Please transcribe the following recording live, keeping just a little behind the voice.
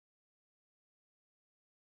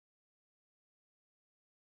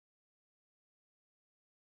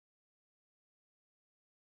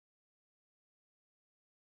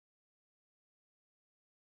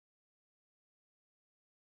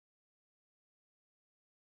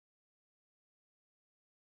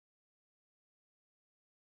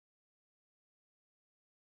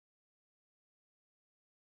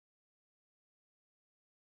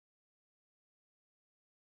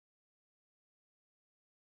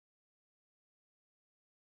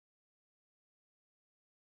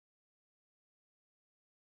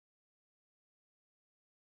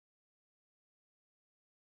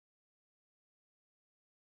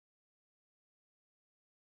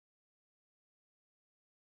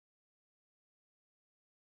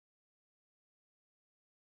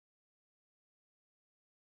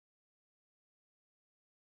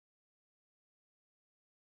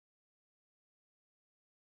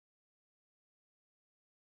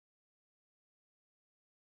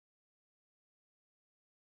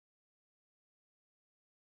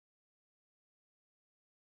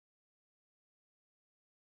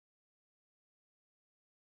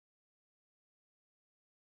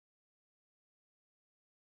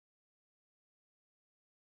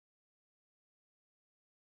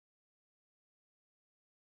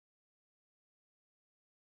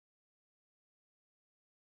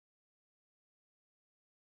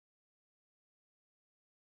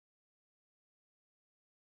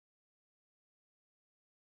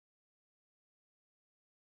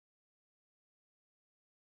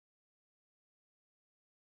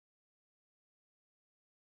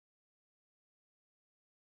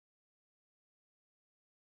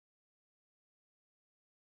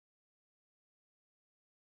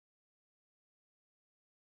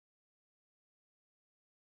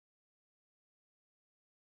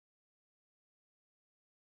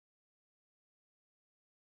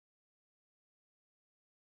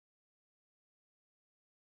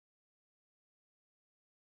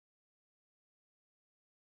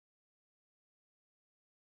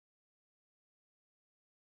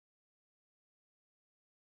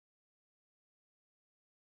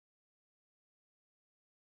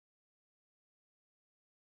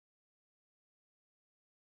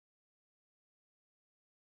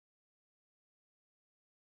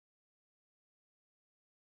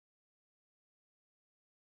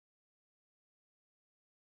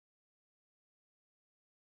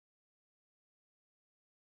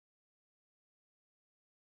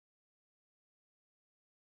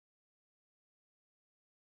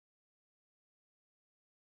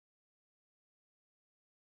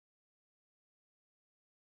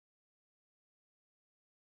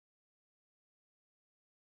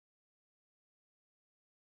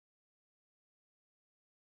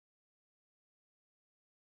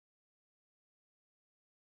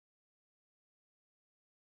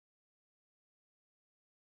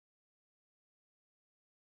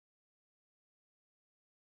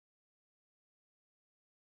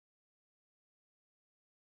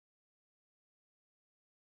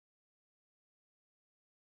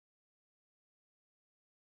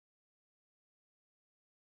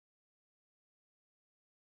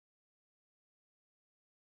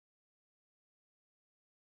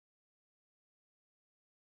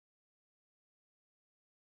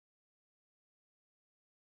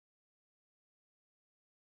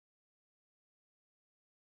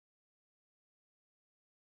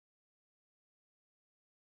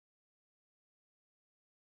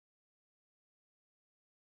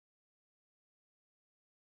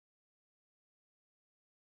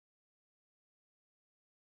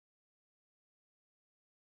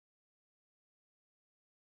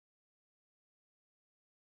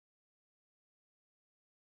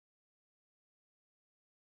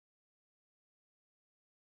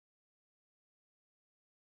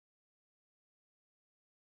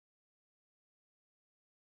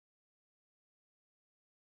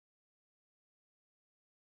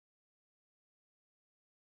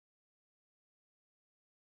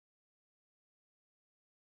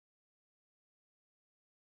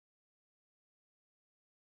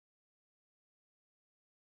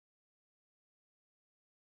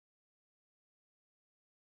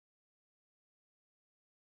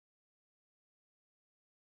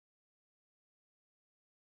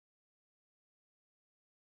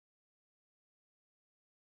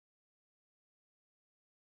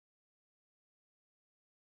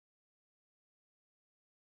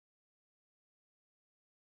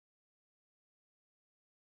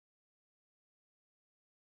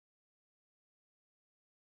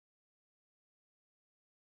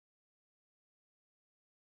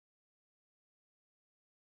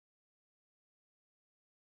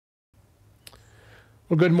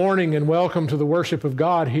Well, good morning and welcome to the worship of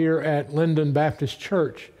God here at Lyndon Baptist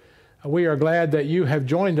Church. We are glad that you have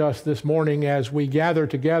joined us this morning as we gather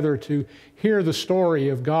together to hear the story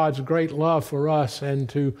of God's great love for us and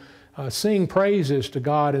to sing praises to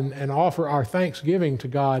God and offer our thanksgiving to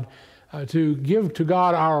God, to give to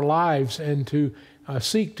God our lives and to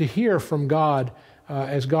seek to hear from God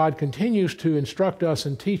as God continues to instruct us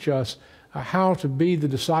and teach us how to be the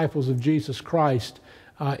disciples of Jesus Christ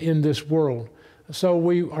in this world. So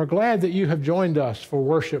we are glad that you have joined us for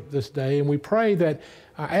worship this day, and we pray that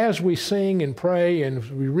as we sing and pray and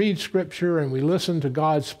we read Scripture and we listen to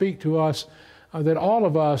God speak to us, that all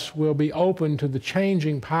of us will be open to the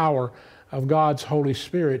changing power of God's Holy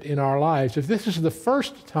Spirit in our lives. If this is the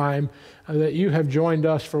first time that you have joined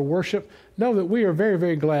us for worship, know that we are very,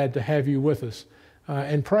 very glad to have you with us,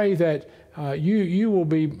 and pray that you will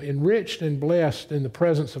be enriched and blessed in the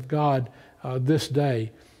presence of God this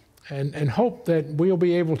day. And hope that we'll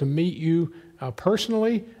be able to meet you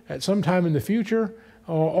personally at some time in the future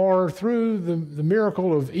or through the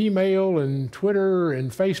miracle of email and Twitter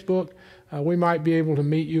and Facebook. We might be able to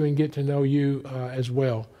meet you and get to know you as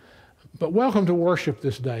well. But welcome to worship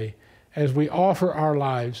this day as we offer our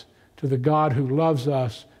lives to the God who loves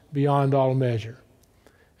us beyond all measure.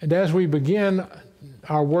 And as we begin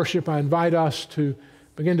our worship, I invite us to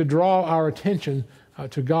begin to draw our attention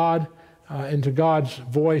to God and to God's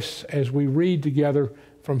voice as we read together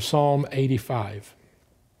from Psalm 85.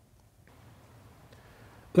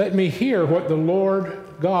 Let me hear what the Lord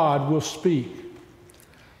God will speak.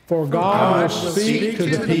 For God will speak to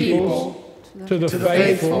the people, to the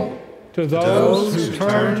faithful, to those who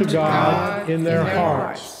turn to God in their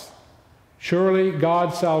hearts. Surely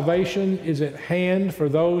God's salvation is at hand for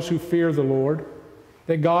those who fear the Lord,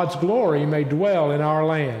 that God's glory may dwell in our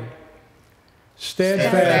land.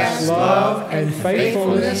 Steadfast love and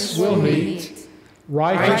faithfulness will meet.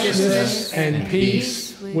 Righteousness and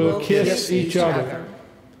peace will kiss each other.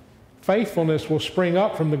 Faithfulness will spring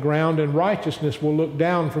up from the ground, and righteousness will look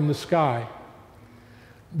down from the sky.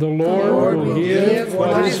 The Lord will give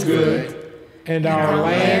what is good, and our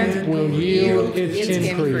land will yield its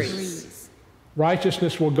increase.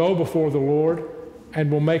 Righteousness will go before the Lord and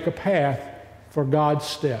will make a path for God's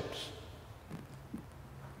steps.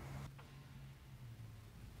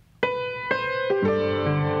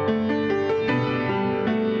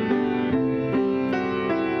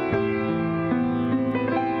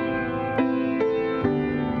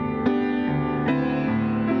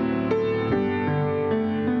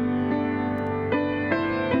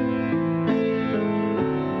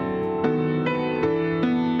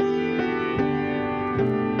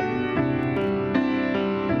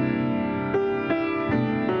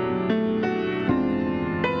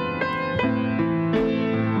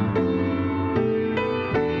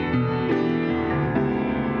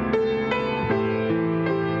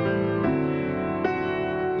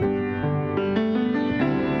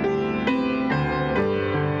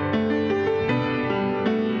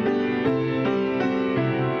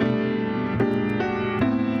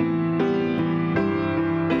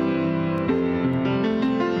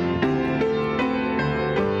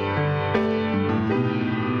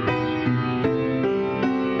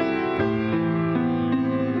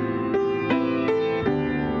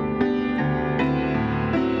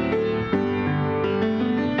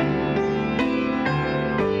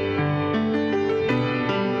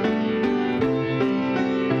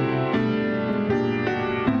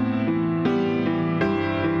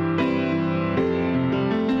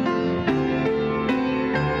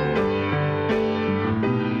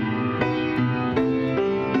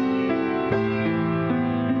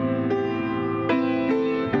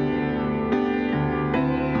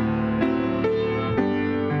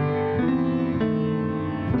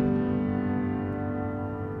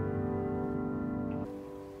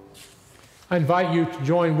 I invite you to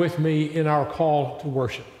join with me in our call to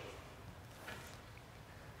worship.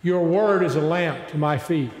 Your word is a lamp to my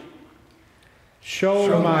feet.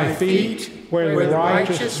 Show my feet where the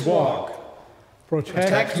righteous walk.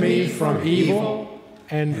 Protect me from evil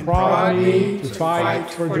and prod me to fight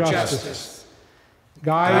for justice.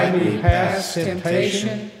 Guide me past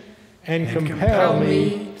temptation and compel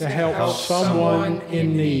me to help someone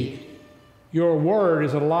in need. Your word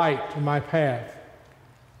is a light to my path.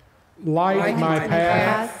 Light my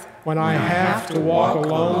path when I have to walk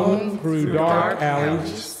alone through dark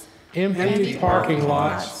alleys, empty parking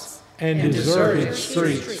lots, and deserted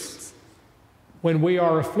streets. When we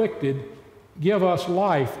are afflicted, give us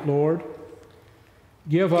life, Lord.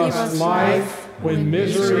 Give us life when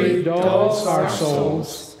misery dulls our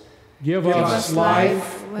souls. Give us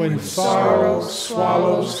life when sorrow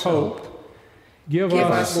swallows hope. Give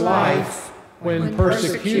us life when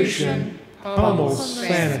persecution pummels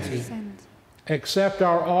sanity. Accept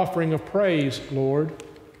our offering of praise, Lord.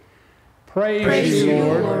 Praise you,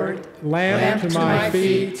 Lord, lamp to my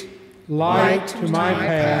feet, light to my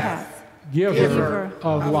path, giver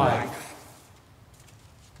of life.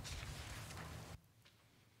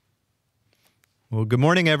 Well, good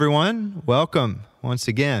morning, everyone. Welcome once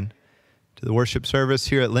again to the worship service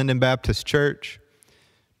here at Lyndon Baptist Church.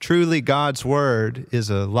 Truly, God's word is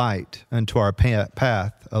a light unto our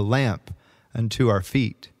path, a lamp unto our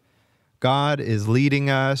feet. God is leading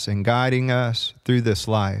us and guiding us through this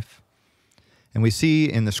life. And we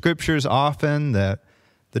see in the scriptures often that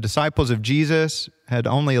the disciples of Jesus had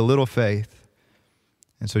only a little faith.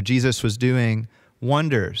 And so Jesus was doing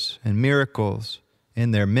wonders and miracles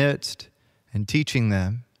in their midst and teaching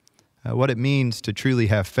them what it means to truly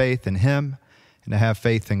have faith in Him and to have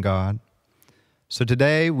faith in God. So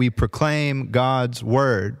today we proclaim God's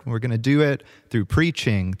word. We're going to do it through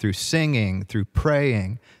preaching, through singing, through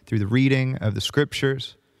praying, through the reading of the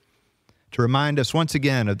scriptures, to remind us once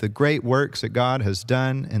again of the great works that God has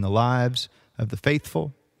done in the lives of the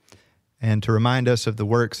faithful, and to remind us of the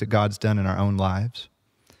works that God's done in our own lives.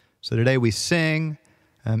 So today we sing,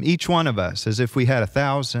 each one of us, as if we had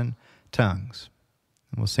 1,000 tongues.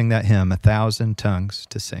 And we'll sing that hymn, 1,000 Tongues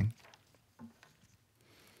to Sing.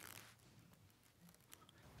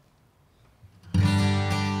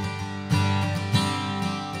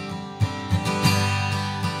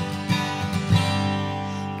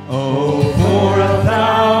 Oh, for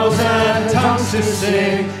 1,000 tongues to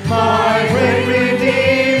sing my great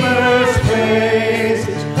Redeemer's praise,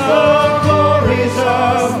 the glories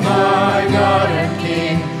of my God and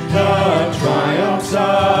King, the triumphs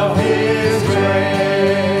of His grace.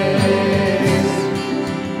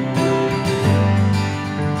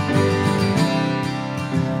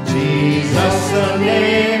 Jesus, the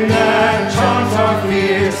name that charms our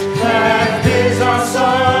fears, that bids our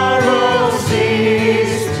sorrows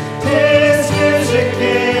cease. His music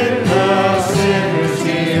in the sinner's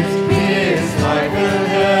ears, His life and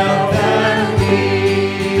health and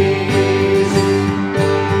peace.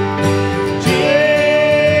 Jesus,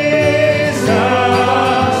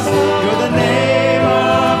 you're the name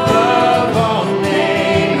above all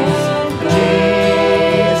names. Jesus,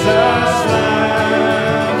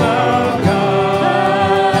 Lamb of God.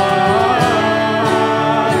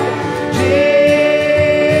 Jesus,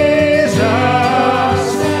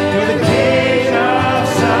 you're the King of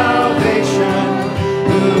salvation,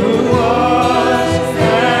 who was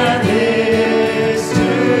and is to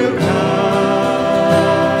come.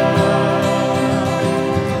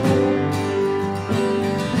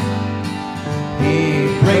 He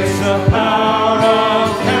breaks the power of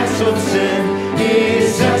canceled sin. He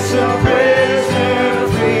sets a prisoner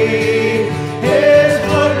free. His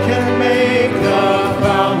blood can make the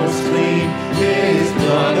foulness clean. His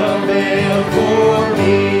blood availed for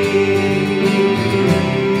me.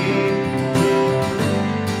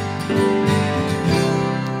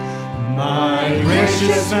 My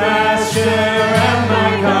gracious Master and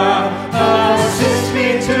my God, assist me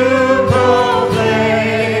to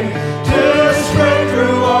proclaim, to spread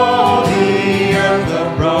through all the earth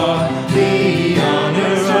abroad the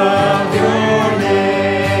honors of your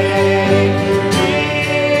name. Jesus,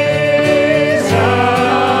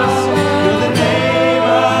 you're the name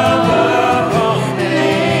above all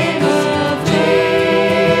names.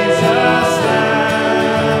 Jesus,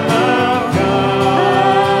 Lamb of God.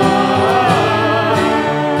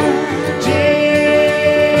 Jesus,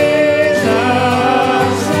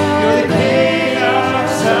 you're the King of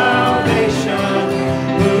salvation,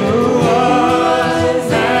 who was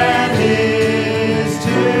and is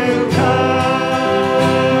to come.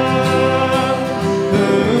 Who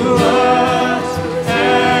was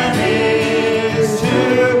and is to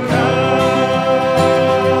come.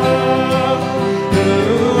 Who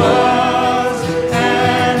was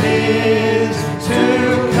and is to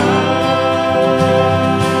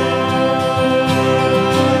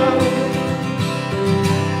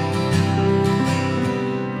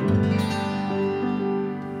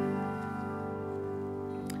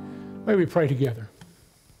May we pray together.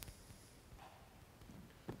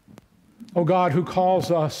 O God, who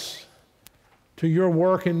calls us to your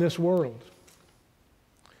work in this world,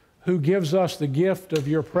 who gives us the gift of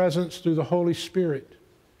your presence through the Holy Spirit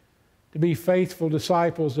to be faithful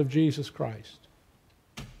disciples of Jesus Christ.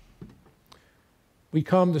 We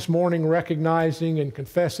come this morning recognizing and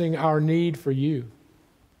confessing our need for you.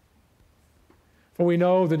 For we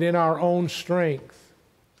know that in our own strength,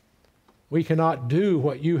 we cannot do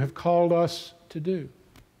what you have called us to do.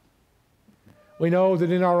 We know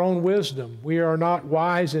that in our own wisdom, we are not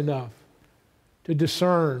wise enough to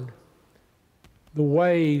discern the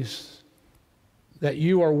ways that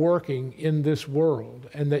you are working in this world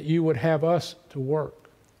and that you would have us to work.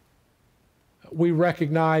 We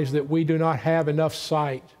recognize that we do not have enough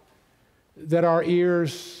sight, that our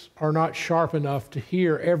ears are not sharp enough to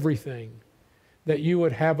hear everything that you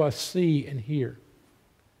would have us see and hear.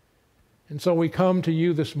 And so we come to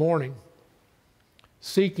you this morning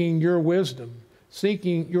seeking your wisdom,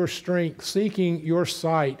 seeking your strength, seeking your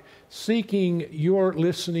sight, seeking your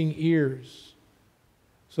listening ears,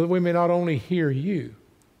 so that we may not only hear you,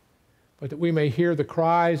 but that we may hear the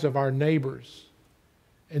cries of our neighbors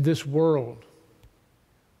in this world.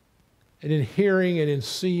 And in hearing and in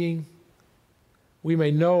seeing, we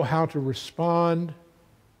may know how to respond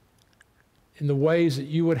in the ways that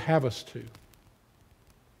you would have us to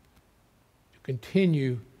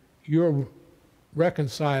continue your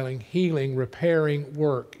reconciling, healing, repairing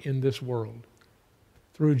work in this world.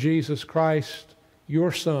 Through Jesus Christ,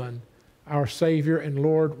 your Son, our Savior and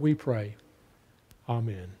Lord, we pray.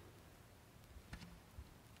 Amen.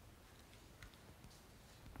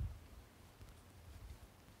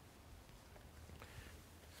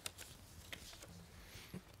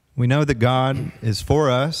 We know that God is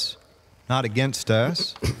for us, not against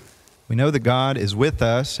us. We know that God is with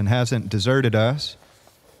us and hasn't deserted us.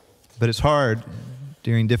 But it's hard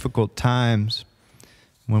during difficult times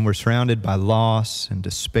when we're surrounded by loss and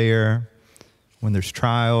despair, when there's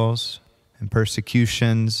trials and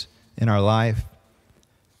persecutions in our life.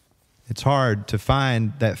 It's hard to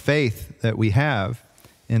find that faith that we have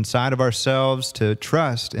inside of ourselves to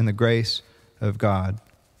trust in the grace of God.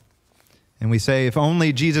 And we say, if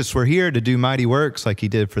only Jesus were here to do mighty works like he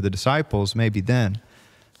did for the disciples, maybe then,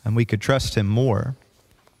 and we could trust him more.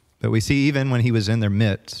 But we see even when he was in their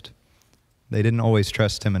midst, they didn't always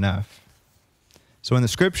trust him enough. So in the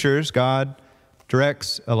scriptures, God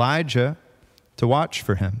directs Elijah to watch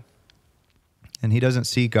for him. And he doesn't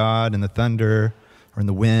see God in the thunder or in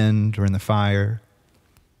the wind or in the fire,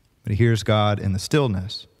 but he hears God in the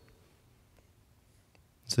stillness.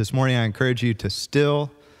 So this morning I encourage you to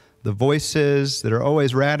still the voices that are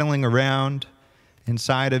always rattling around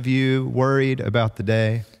inside of you, worried about the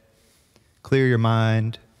day. Clear your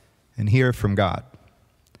mind and hear from God.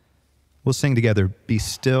 We'll sing together, "Be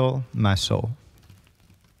Still, My Soul."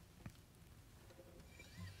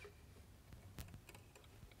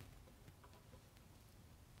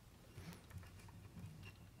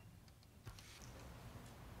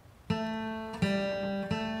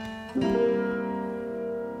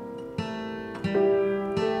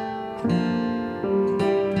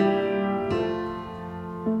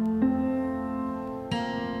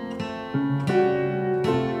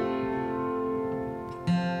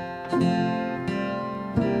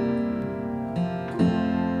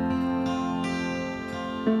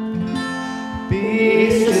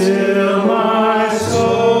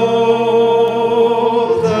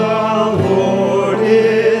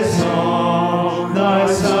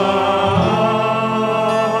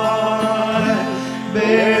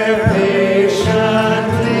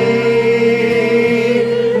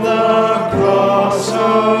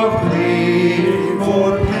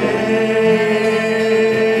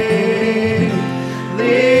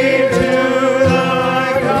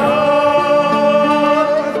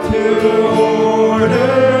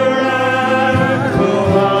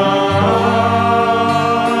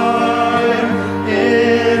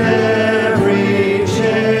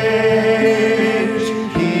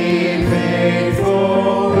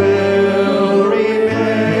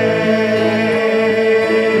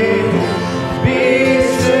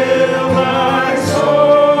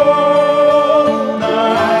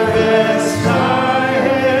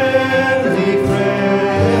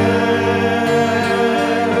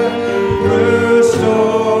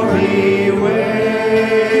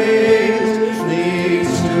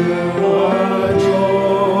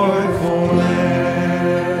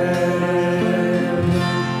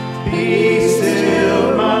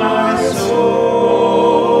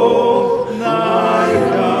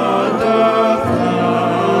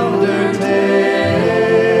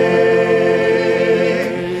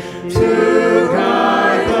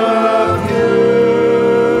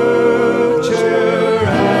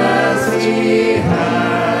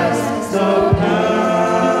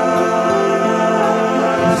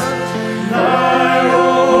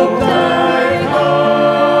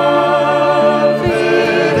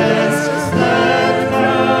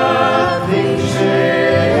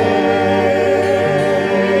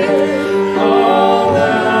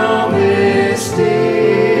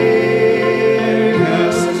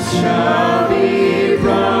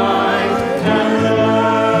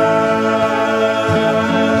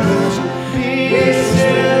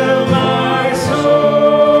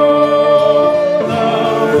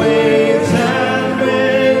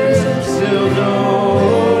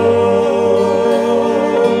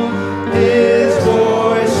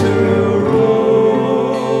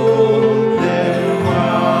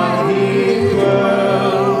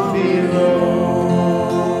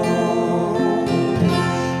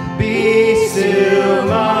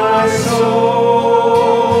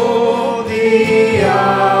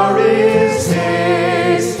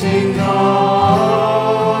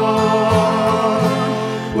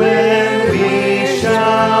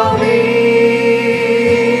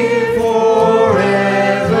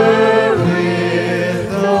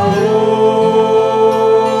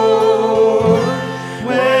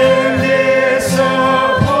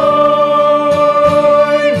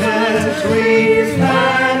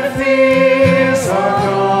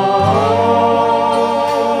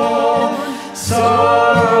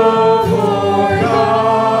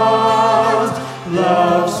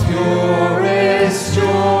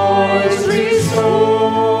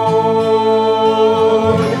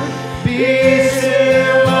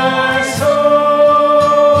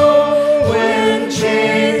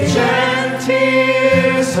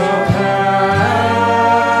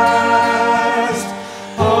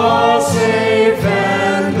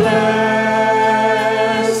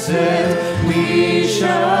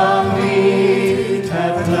 shall meet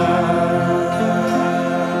at last.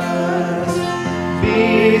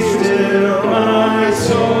 Be still, my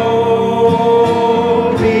soul,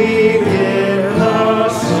 begin the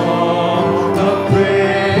song of praise.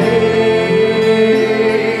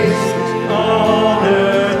 On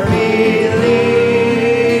earth believing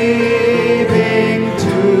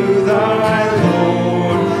to thy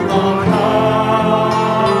Lord on high.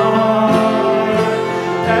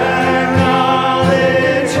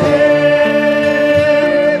 Acknowledge him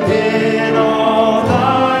in all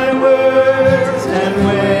thy words and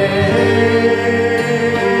ways.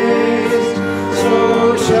 So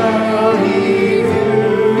shall he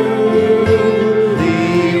view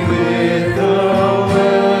thee with the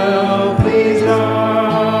well-pleased eye.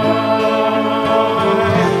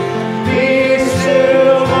 Be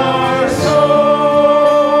still, my soul,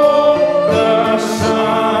 the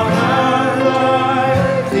sun and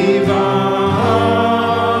light divine.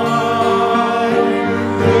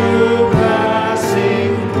 Through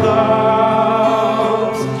passing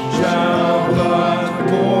clouds shall but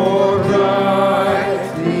more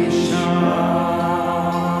brightly shine.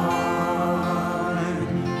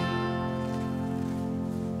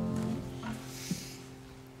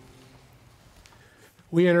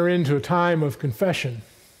 We enter into a time of confession,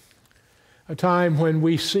 a time when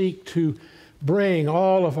we seek to bring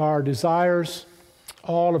all of our desires,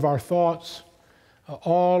 all of our thoughts,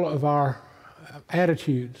 all of our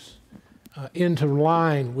attitudes into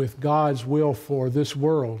line with God's will for this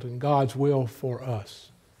world and God's will for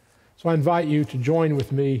us. So I invite you to join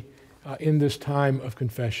with me in this time of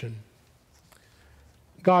confession.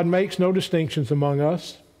 God makes no distinctions among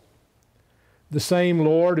us. The same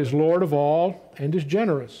Lord is Lord of all and is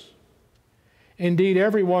generous. Indeed,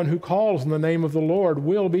 everyone who calls on the name of the Lord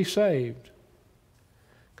will be saved.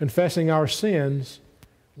 Confessing our sins,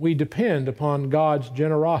 we depend upon God's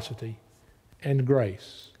generosity and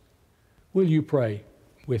grace. Will you pray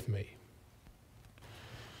with me?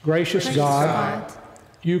 Gracious God,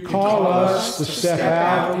 you call us to step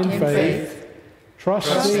out in faith,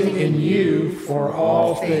 trusting in you for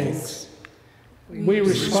all things. We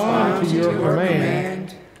respond to your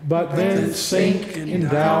command, but then sink in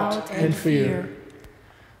doubt and fear.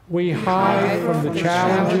 We hide from the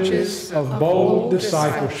challenges of bold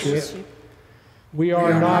discipleship. We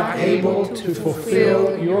are not able to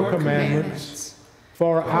fulfill your commandments,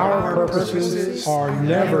 for our purposes are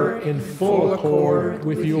never in full accord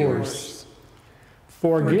with yours.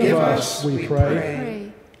 Forgive us, we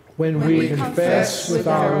pray, when we confess with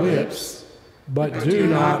our lips, but do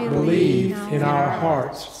not believe in our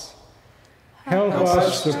hearts. Help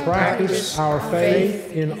us to practice our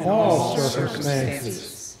faith in all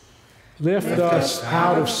circumstances. Lift us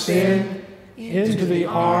out of sin into the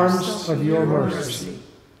arms of your mercy.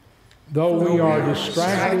 Though we are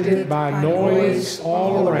distracted by noise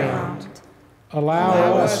all around,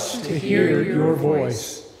 allow us to hear your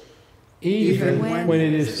voice, even when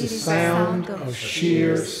it is the sound of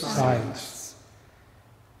sheer silence.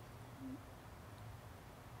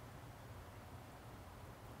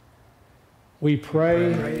 We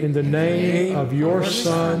pray in the name of your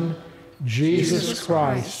Son, Jesus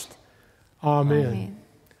Christ. Amen.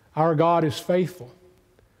 Our God is faithful.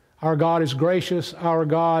 Our God is gracious. Our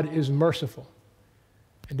God is merciful.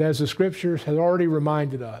 And as the Scriptures have already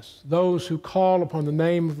reminded us, those who call upon the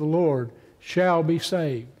name of the Lord shall be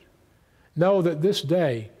saved. Know that this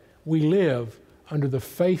day we live under the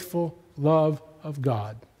faithful love of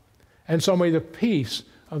God. And so may the peace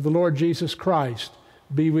of the Lord Jesus Christ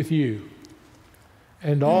be with you.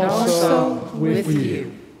 And also with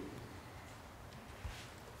you.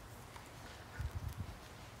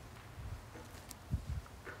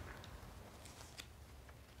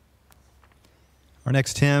 Our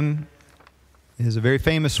next hymn is a very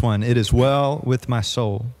famous one. It is Well With My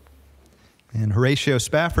Soul. And Horatio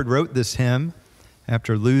Spafford wrote this hymn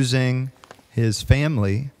after losing his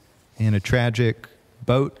family in a tragic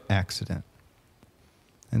boat accident.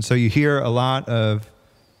 And so you hear a lot of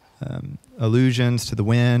allusions to the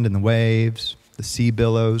wind and the waves, the sea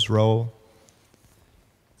billows roll,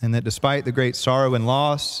 and that despite the great sorrow and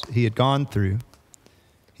loss he had gone through,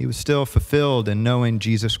 he was still fulfilled in knowing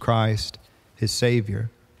Jesus Christ, his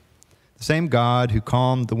Savior, the same God who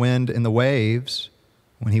calmed the wind and the waves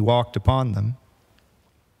when he walked upon them,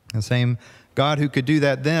 the same God who could do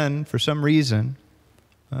that then, for some reason,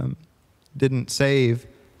 didn't save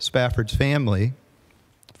Spafford's family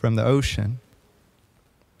from the ocean.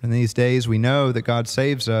 In these days, we know that God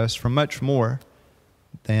saves us from much more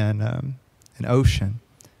than an ocean.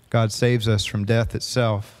 God saves us from death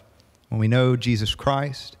itself. When we know Jesus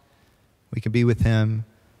Christ, we can be with him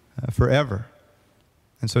forever.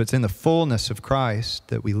 And so it's in the fullness of Christ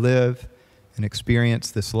that we live and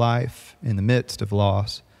experience this life in the midst of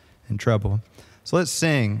loss and trouble. So let's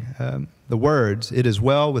sing the words, "It is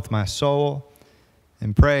well with my soul,"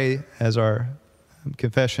 and pray, as our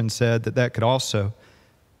confession said, that could also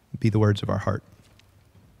be the words of our heart.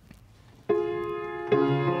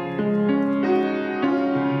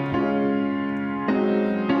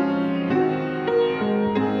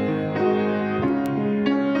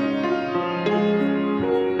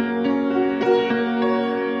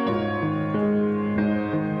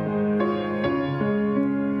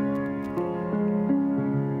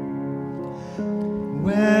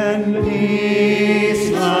 When peace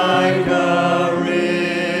like a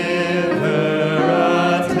river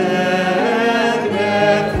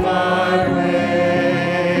attendeth my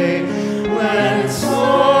way, when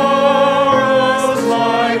sorrows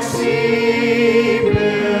like sea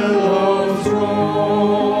billows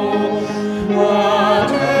roll,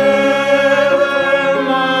 whatever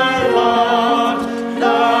my lot,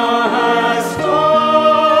 thou hast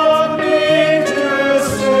taught me to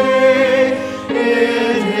say,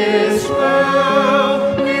 it is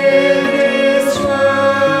well with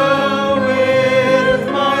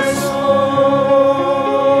my soul.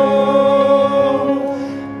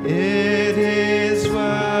 It is well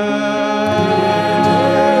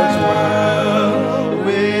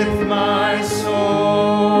with my soul.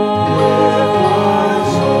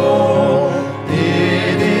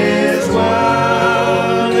 It is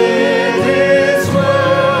well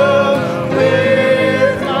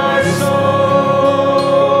with my soul.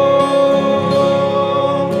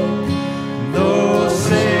 Though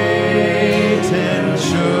Satan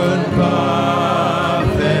should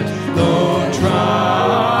buffet, though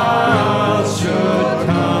trials should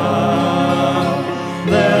come,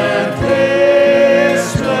 let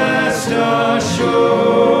this blessed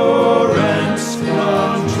assurance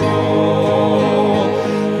control,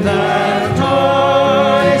 that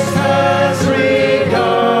Christ has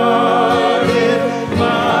regarded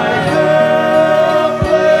my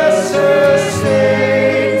helpless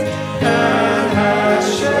estate, and has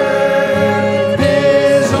shed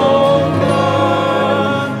his own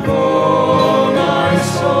blood for my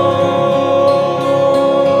soul.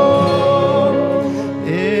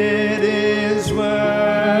 It is well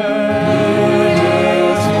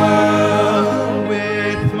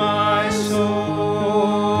with my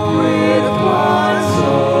soul.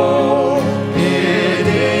 It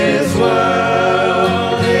is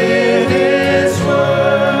well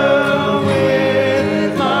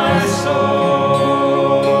with my soul.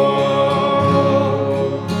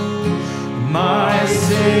 My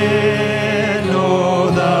sin, oh,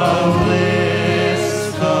 the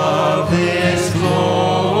bliss of this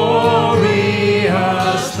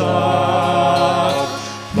glorious thought.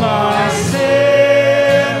 My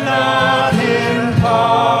sin, not in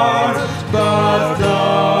part, but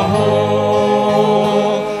the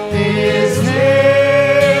whole, is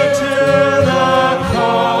nailed to the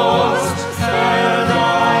cross, and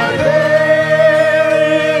I bear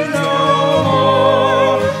it no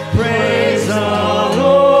more. Praise the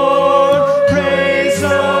Lord,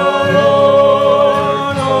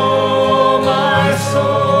 oh my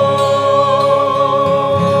soul.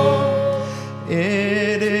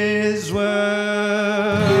 It is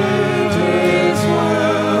well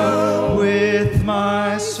with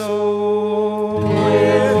my soul.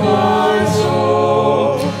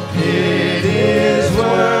 It is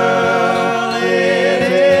well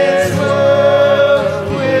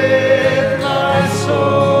with my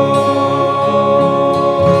soul.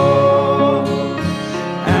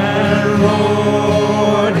 And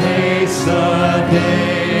Lord, haste the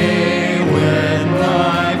day when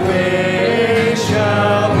my face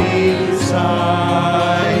shall be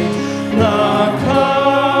sight. The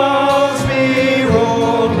clouds be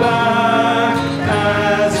rolled back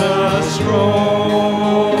as a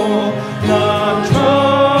scroll. The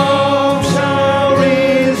trump shall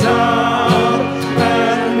resound,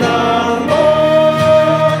 and the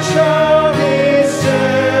Lord shall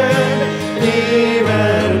descend.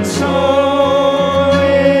 Even so,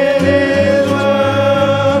 it is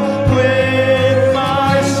well with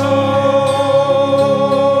my soul.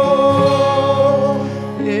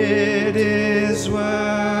 It is well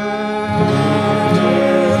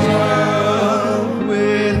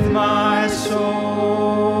with my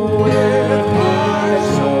soul. It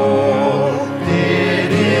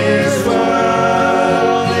is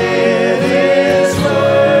well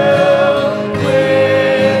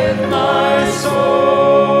with my soul.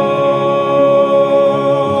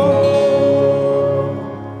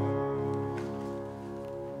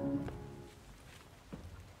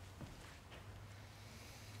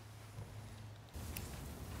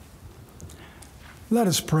 Let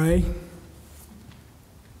us pray.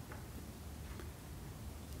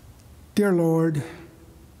 Dear Lord,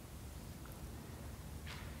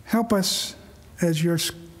 help us as your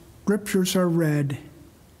scriptures are read.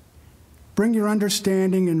 Bring your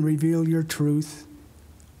understanding and reveal your truth.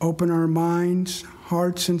 Open our minds,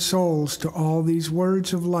 hearts, and souls to all these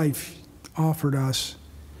words of life offered us.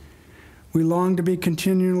 We long to be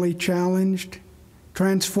continually challenged,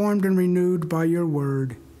 transformed, and renewed by your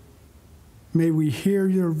word. May we hear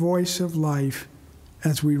your voice of life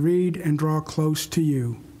as we read and draw close to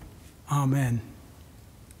you. Amen.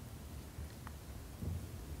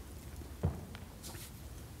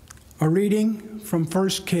 A reading from 1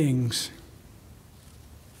 Kings.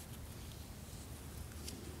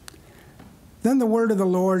 Then the word of the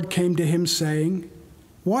Lord came to him, saying,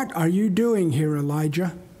 "What are you doing here,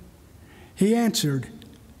 Elijah?" He answered,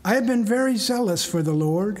 "I have been very zealous for the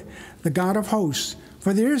Lord, the God of hosts,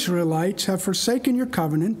 for the Israelites have forsaken your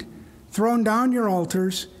covenant, thrown down your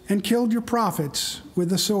altars, and killed your prophets with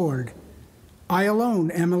the sword. I alone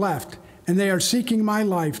am left, and they are seeking my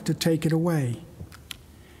life to take it away."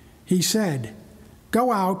 He said,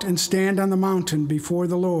 "Go out and stand on the mountain before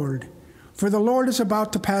the Lord, for the Lord is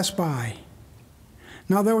about to pass by."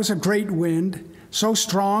 Now there was a great wind, so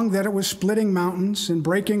strong that it was splitting mountains and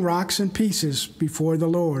breaking rocks in pieces before the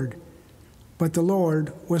Lord. But the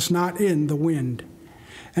Lord was not in the wind.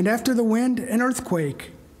 And after the wind, an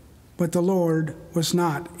earthquake. But the Lord was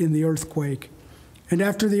not in the earthquake. And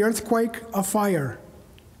after the earthquake, a fire.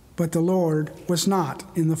 But the Lord was not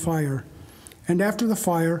in the fire. And after the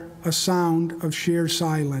fire, a sound of sheer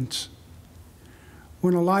silence.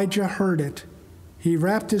 When Elijah heard it, he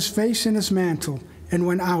wrapped his face in his mantle and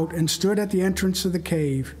went out and stood at the entrance of the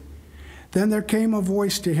cave. Then there came a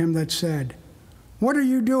voice to him that said, "What are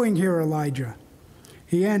you doing here, Elijah?"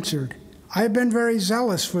 He answered, "I have been very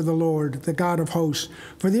zealous for the Lord, the God of hosts,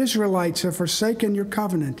 for the Israelites have forsaken your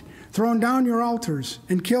covenant, thrown down your altars,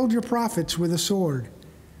 and killed your prophets with a sword.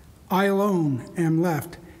 I alone am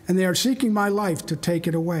left, and they are seeking my life to take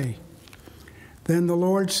it away." Then the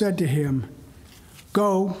Lord said to him,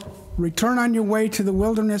 "Go, return on your way to the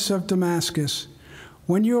wilderness of Damascus.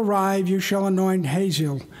 When you arrive, you shall anoint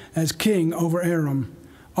Hazael as king over Aram.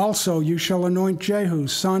 Also you shall anoint Jehu,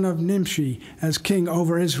 son of Nimshi, as king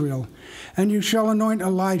over Israel. And you shall anoint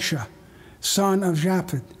Elisha, son of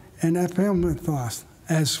Shaphat, and Ephimethoth,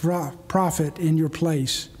 as prophet in your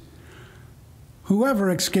place. Whoever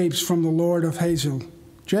escapes from the Lord of Hazael,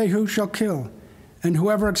 Jehu shall kill, and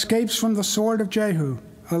whoever escapes from the sword of Jehu,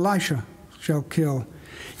 Elisha shall kill.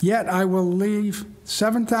 Yet I will leave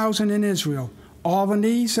 7,000 in Israel, all the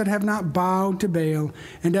knees that have not bowed to Baal,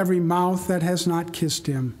 and every mouth that has not kissed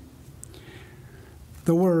him."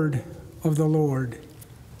 The word of the Lord.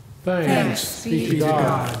 Thanks be to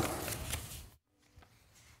God.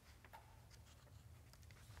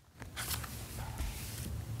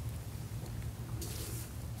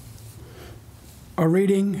 A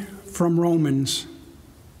reading from Romans.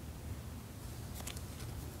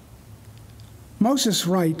 Moses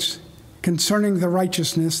writes concerning the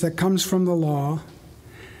righteousness that comes from the law,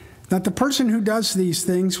 that the person who does these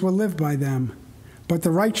things will live by them. But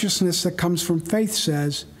the righteousness that comes from faith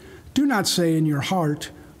says, "Do not say in your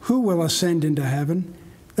heart, 'Who will ascend into heaven?'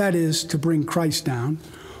 That is, to bring Christ down.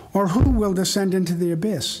 Or who will descend into the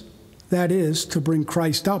abyss? That is, to bring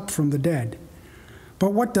Christ up from the dead.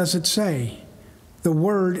 But what does it say? The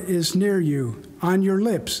word is near you, on your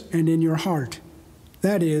lips and in your heart.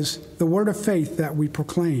 That is, the word of faith that we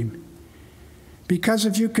proclaim. Because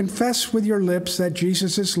if you confess with your lips that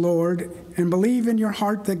Jesus is Lord and believe in your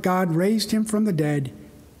heart that God raised him from the dead,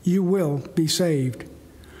 you will be saved.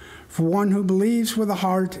 For one who believes with the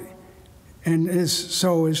heart and is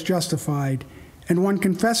justified, and one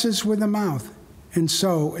confesses with the mouth and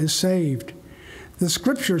so is saved. The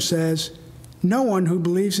scripture says, 'No one who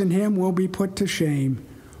believes in him will be put to shame,'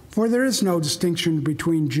 for there is no distinction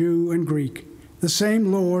between Jew and Greek. The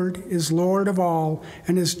same Lord is Lord of all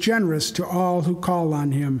and is generous to all who call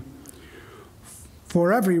on him.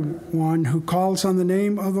 For everyone who calls on the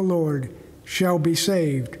name of the Lord shall be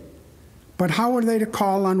saved. But how are they to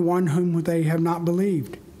call on one whom they have not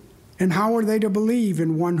believed? And how are they to believe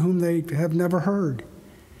in one whom they have never heard?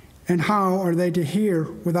 And how are they to hear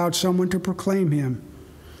without someone to proclaim him?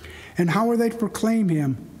 And how are they to proclaim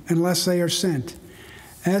him unless they are sent?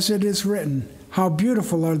 As it is written, how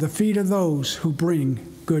beautiful are the feet of those who bring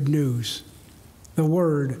good news." The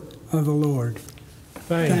word of the Lord.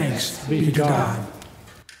 Thanks be to God.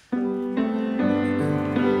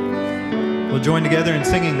 We'll join together in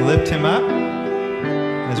singing Lift Him Up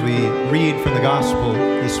as we read from the gospel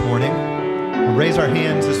this morning. We'll raise our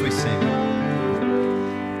hands as we sing.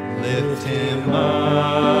 Lift him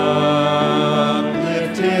up,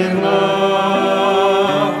 lift him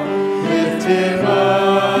up, lift him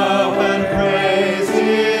up and praise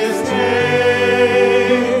his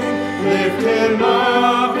name. Lift him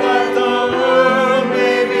up that the world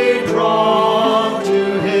may be drawn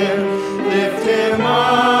to him. Lift him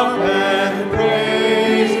up and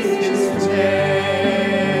praise his name.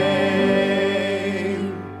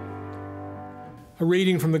 A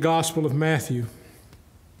reading from the Gospel of Matthew.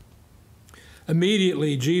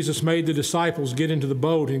 Immediately, Jesus made the disciples get into the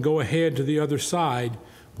boat and go ahead to the other side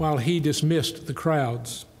while he dismissed the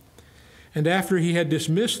crowds. And after he had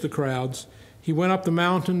dismissed the crowds, he went up the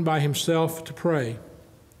mountain by himself to pray.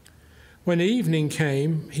 When evening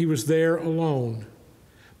came, he was there alone.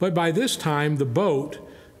 But by this time, the boat,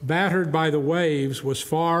 battered by the waves, was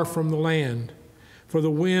far from the land, for the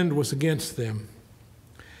wind was against them.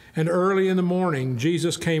 And early in the morning,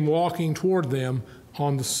 Jesus came walking toward them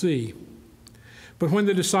on the sea. But when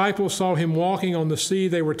the disciples saw him walking on the sea,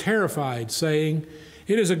 they were terrified, saying,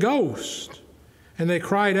 "It is a ghost!" And they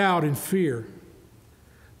cried out in fear.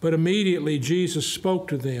 But immediately Jesus spoke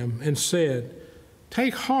to them and said,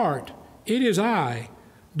 "Take heart, it is I.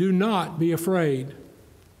 Do not be afraid."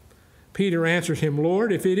 Peter answered him,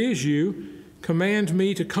 "Lord, if it is you, command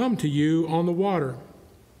me to come to you on the water."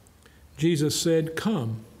 Jesus said,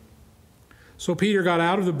 "Come." So Peter got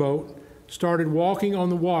out of the boat, started walking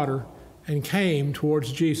on the water, and came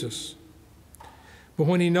towards Jesus. But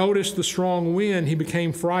when he noticed the strong wind, he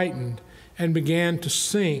became frightened and began to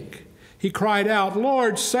sink. He cried out,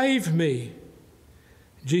 "Lord, save me!"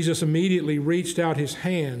 Jesus immediately reached out his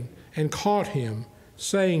hand and caught him,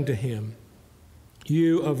 saying to him,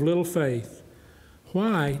 "You of little faith,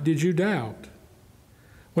 why did you doubt?"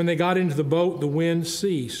 When they got into the boat, the wind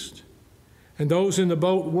ceased, and those in the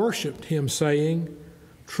boat worshiped him, saying,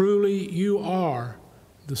 "Truly you are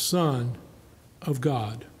the Son of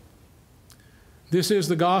God." This is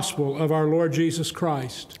the gospel of our Lord Jesus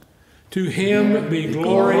Christ. To him be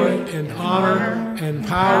glory and honor and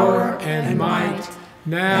power and might,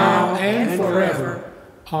 now and forever.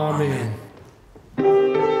 Amen.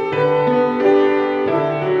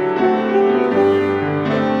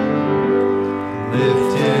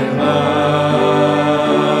 Lift him up.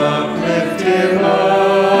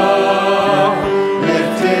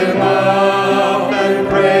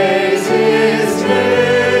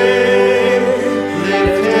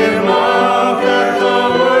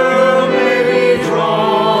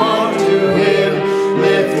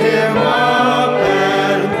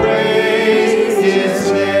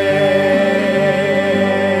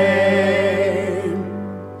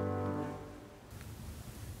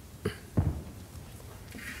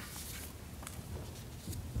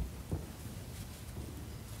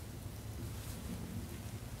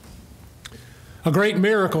 A great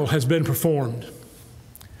miracle has been performed.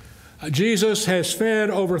 Jesus has fed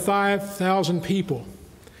over 5,000 people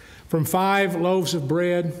from 5 loaves of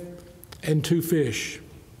bread and 2 fish.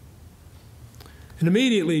 And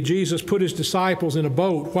immediately Jesus put his disciples in a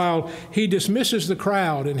boat while he dismisses the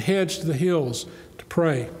crowd and heads to the hills to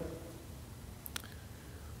pray.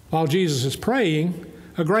 While Jesus is praying,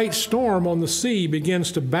 a great storm on the sea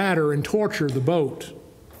begins to batter and torture the boat.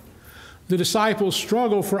 The disciples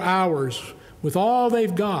struggle for hours with all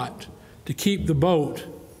they've got to keep the boat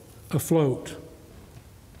afloat.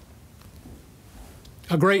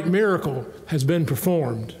 A great miracle has been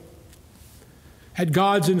performed. At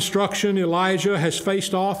God's instruction, Elijah has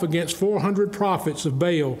faced off against 400 prophets of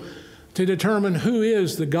Baal to determine who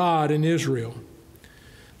is the God in Israel.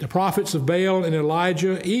 The prophets of Baal and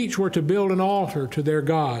Elijah each were to build an altar to their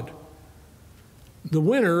God. The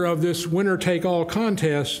winner of this winner-take-all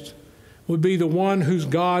contest would be the one whose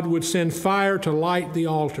God would send fire to light the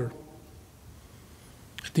altar.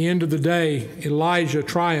 At the end of the day, Elijah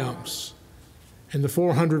triumphs, and the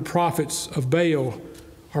 400 prophets of Baal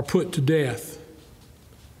are put to death.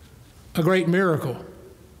 A great miracle.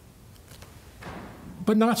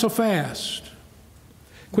 But not so fast.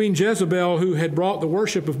 Queen Jezebel, who had brought the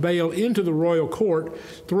worship of Baal into the royal court,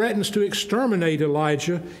 threatens to exterminate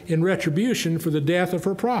Elijah in retribution for the death of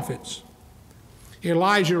her prophets.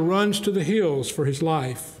 Elijah runs to the hills for his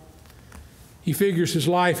life. He figures his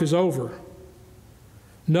life is over.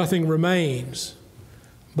 Nothing remains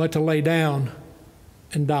but to lay down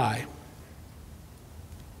and die.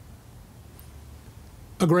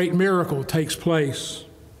 A great miracle takes place.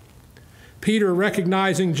 Peter,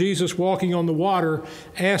 recognizing Jesus walking on the water,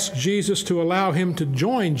 asks Jesus to allow him to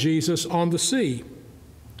join Jesus on the sea.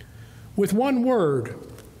 With one word,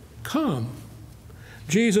 "Come,"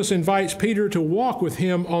 Jesus invites Peter to walk with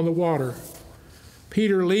him on the water.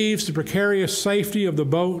 Peter leaves the precarious safety of the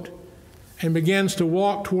boat and begins to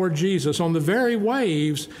walk toward Jesus on the very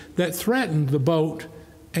waves that threatened the boat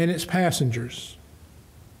and its passengers.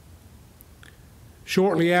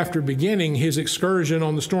 Shortly after beginning his excursion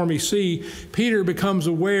on the stormy sea, Peter becomes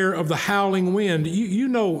aware of the howling wind. You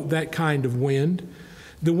know that kind of wind,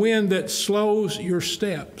 the wind that slows your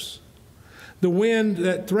steps, the wind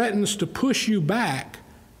that threatens to push you back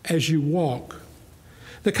as you walk,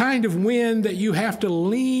 the kind of wind that you have to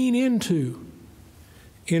lean into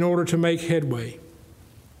in order to make headway.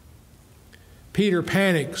 Peter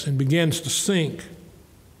panics and begins to sink.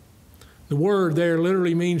 The word there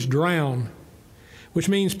literally means drown, which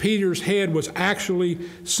means Peter's head was actually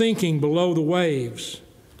sinking below the waves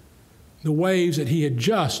that he had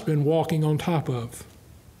just been walking on top of.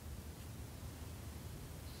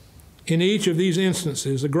 In each of these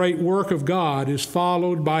instances, the great work of God is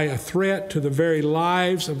followed by a threat to the very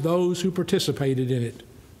lives of those who participated in it.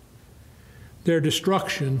 Their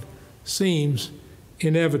destruction seems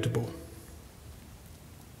inevitable.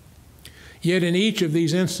 Yet in each of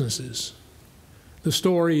these instances, the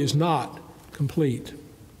story is not complete.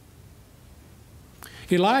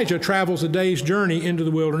 Elijah travels a day's journey into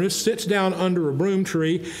the wilderness, sits down under a broom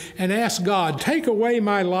tree, and asks God, "Take away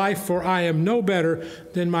my life, for I am no better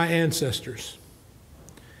than my ancestors."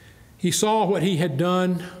 He saw what he had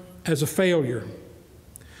done as a failure.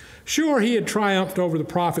 Sure, he had triumphed over the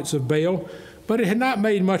prophets of Baal, but it had not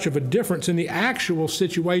made much of a difference in the actual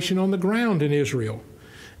situation on the ground in Israel.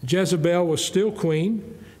 Jezebel was still queen.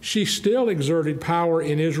 She still exerted power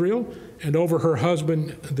in Israel and over her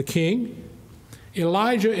husband, the king.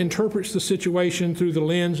 Elijah interprets the situation through the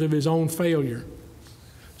lens of his own failure,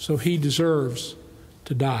 so he deserves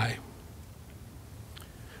to die.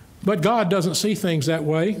 But God doesn't see things that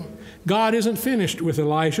way. God isn't finished with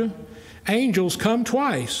Elijah. Angels come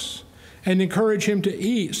twice and encourage him to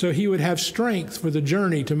eat so he would have strength for the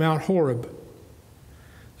journey to Mount Horeb.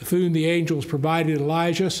 The food the angels provided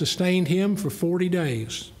Elijah sustained him for 40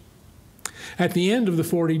 days. At the end of the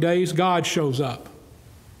 40 days, God shows up.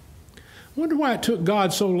 I wonder why it took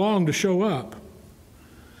God so long to show up.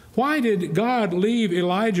 Why did God leave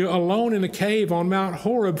Elijah alone in a cave on Mount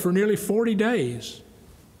Horeb for nearly 40 days?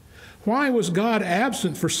 Why was God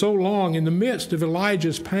absent for so long in the midst of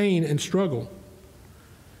Elijah's pain and struggle?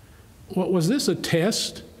 Was this a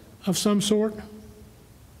test of some sort?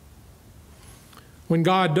 When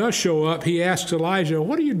God does show up, he asks Elijah,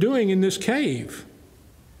 "What are you doing in this cave?"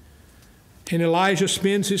 And Elijah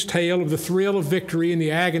spins his tale of the thrill of victory and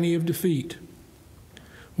the agony of defeat.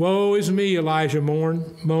 "Woe is me," Elijah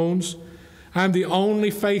moans. "I'm the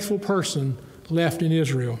only faithful person left in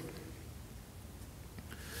Israel."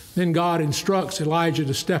 Then God instructs Elijah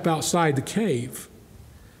to step outside the cave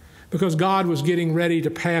because God was getting ready to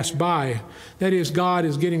pass by. That is, God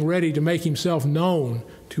is getting ready to make himself known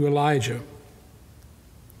to Elijah.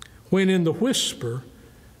 When in the whisper,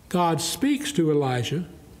 God speaks to Elijah,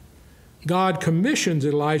 God commissions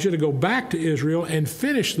Elijah to go back to Israel and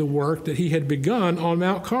finish the work that he had begun on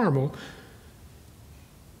Mount Carmel,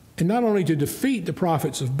 and not only to defeat the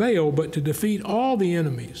prophets of Baal, but to defeat all the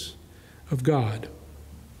enemies of God.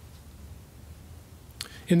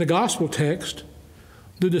 In the gospel text,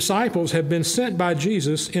 the disciples have been sent by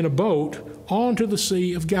Jesus in a boat onto the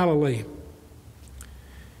Sea of Galilee.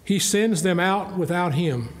 He sends them out without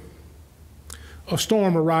him. A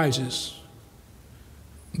storm arises.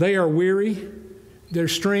 They are weary, their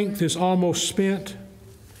strength is almost spent,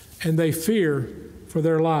 and they fear for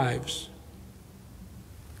their lives.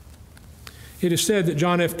 It is said that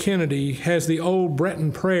John F. Kennedy has the old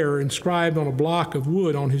Breton prayer inscribed on a block of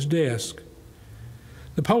wood on his desk.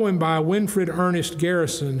 The poem by Winfred Ernest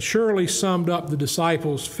Garrison surely summed up the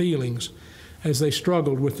disciples' feelings as they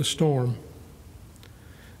struggled with the storm.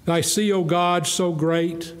 "Thy sea, O God, so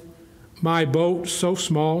great, my boat so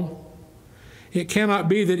small. It cannot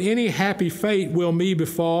be that any happy fate will me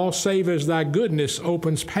befall, save as thy goodness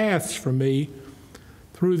opens paths for me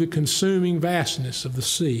through the consuming vastness of the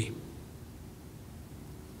sea."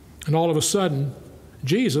 And all of a sudden,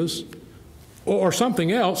 Jesus, or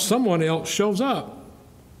something else, someone else shows up.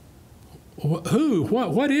 Who?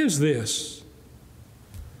 What is this?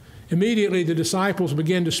 Immediately the disciples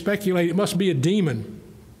begin to speculate it must be a demon.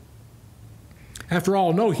 After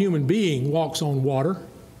all, no human being walks on water.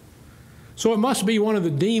 So it must be one of the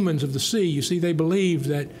demons of the sea. You see, they believed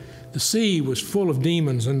that the sea was full of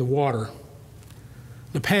demons in the water.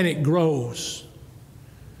 The panic grows.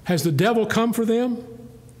 Has the devil come for them?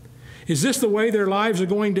 Is this the way their lives are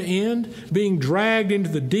going to end, being dragged into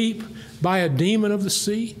the deep by a demon of the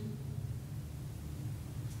sea?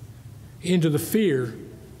 Into the fear,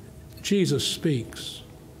 Jesus speaks.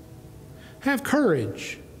 Have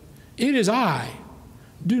courage. It is I.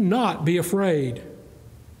 Do not be afraid.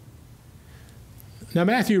 Now,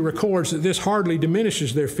 Matthew records that this hardly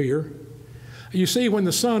diminishes their fear. You see, when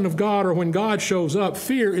the Son of God or when God shows up,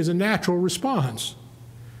 fear is a natural response.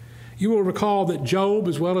 You will recall that Job,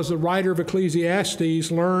 as well as the writer of Ecclesiastes,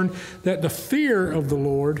 learned that the fear of the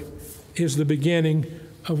Lord is the beginning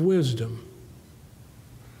of wisdom.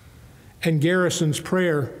 And Garrison's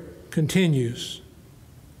prayer continues.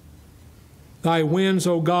 Thy winds,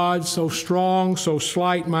 O God, so strong, so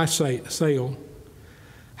slight my sail.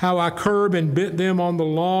 How I curb and bit them on the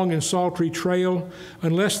long and sultry trail,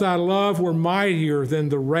 unless thy love were mightier than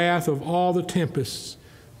the wrath of all the tempests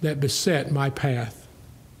that beset my path.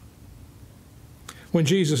 When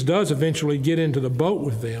Jesus does eventually get into the boat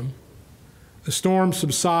with them, the storm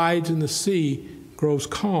subsides and the sea grows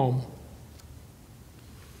calm.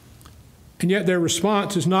 And yet their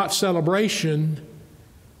response is not celebration,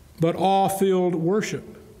 but awe-filled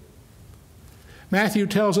worship. Matthew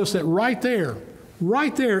tells us that right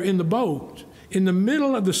there in the boat, in the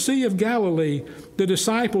middle of the Sea of Galilee, the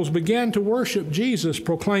disciples began to worship Jesus,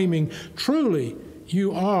 proclaiming, "Truly,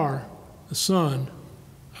 you are the Son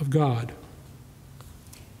of God."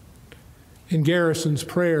 And Garrison's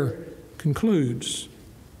prayer concludes,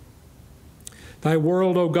 Thy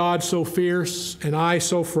world, O God, so fierce, and I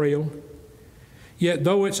so frail, yet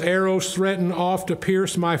though its arrows threaten oft to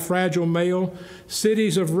pierce my fragile mail,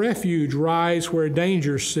 cities of refuge rise where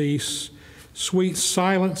dangers cease, sweet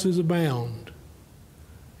silences abound,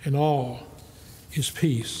 and all is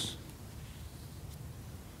peace.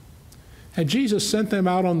 Had Jesus sent them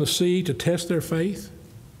out on the sea to test their faith?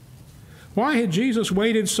 Why had Jesus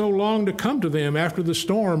waited so long to come to them after the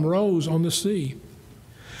storm rose on the sea?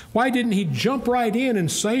 Why didn't he jump right in and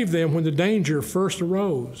save them when the danger first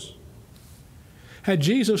arose? Had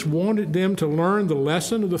Jesus wanted them to learn the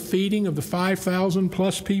lesson of the feeding of the 5,000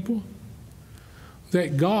 plus people?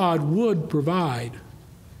 That God would provide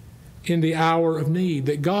in the hour of need,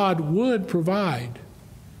 that God would provide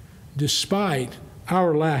despite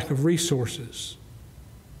our lack of resources.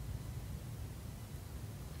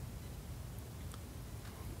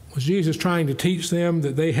 Was Jesus trying to teach them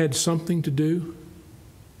that they had something to do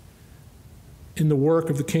in the work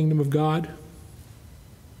of the kingdom of God?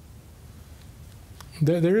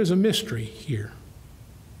 There is a mystery here.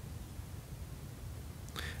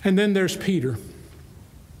 And then there's Peter.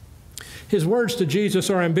 His words to Jesus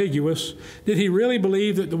are ambiguous. Did he really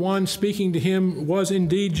believe that the one speaking to him was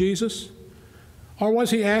indeed Jesus? Or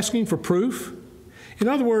was he asking for proof? In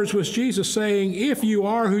other words, was Jesus saying, if you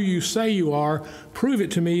are who you say you are, prove it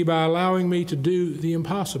to me by allowing me to do the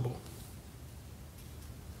impossible?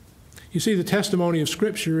 You see, the testimony of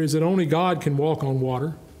Scripture is that only God can walk on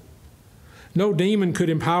water. No demon could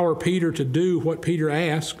empower Peter to do what Peter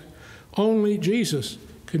asked. Only Jesus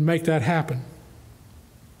could make that happen.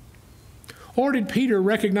 Or did Peter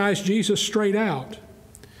recognize Jesus straight out?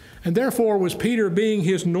 And therefore was Peter being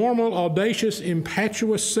his normal, audacious,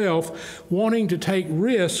 impetuous self, wanting to take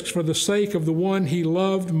risks for the sake of the one he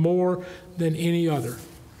loved more than any other?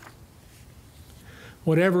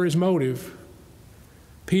 Whatever his motive,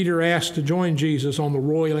 Peter asked to join Jesus on the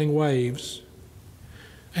roiling waves.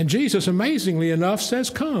 And Jesus, amazingly enough, says,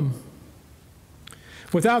 "Come."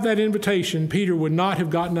 Without that invitation, Peter would not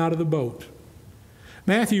have gotten out of the boat.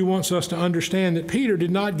 Matthew wants us to understand that Peter did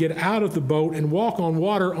not get out of the boat and walk on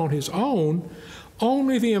water on his own.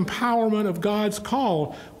 Only the empowerment of God's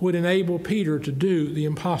call would enable Peter to do the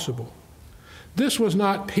impossible. This was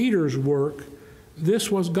not Peter's work. This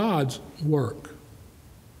was God's work.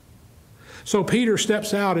 So Peter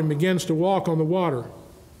steps out and begins to walk on the water,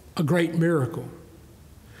 a great miracle.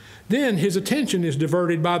 Then his attention is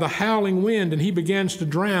diverted by the howling wind, and he begins to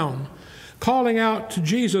drown. Calling out to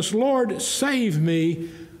Jesus, "Lord, save me,"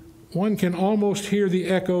 one can almost hear the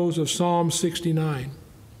echoes of Psalm 69.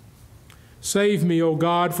 "Save me, O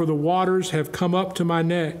God, for the waters have come up to my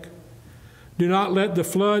neck. Do not let the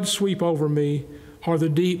flood sweep over me, or the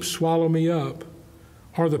deep swallow me up,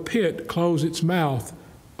 or the pit close its mouth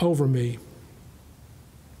over me."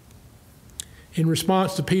 In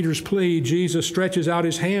response to Peter's plea, Jesus stretches out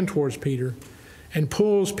his hand towards Peter and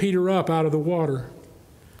pulls Peter up out of the water,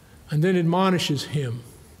 and then admonishes him,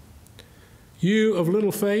 "You of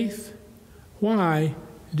little faith, why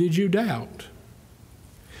did you doubt?"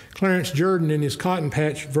 Clarence Jordan, in his Cotton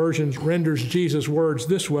Patch versions, renders Jesus' words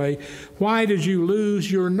this way: "Why did you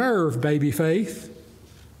lose your nerve, baby faith?"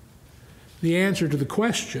 The answer to the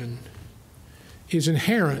question is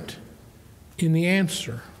inherent in the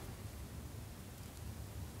answer.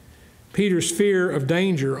 Peter's fear of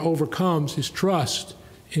danger overcomes his trust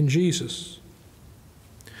in Jesus.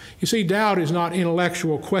 You see, doubt is not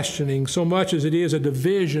intellectual questioning so much as it is a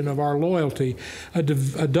division of our loyalty, a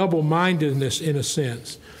double-mindedness in a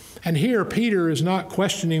sense. And here, Peter is not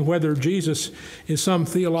questioning whether Jesus is some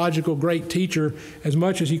theological great teacher as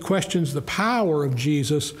much as he questions the power of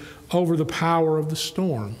Jesus over the power of the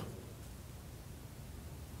storm.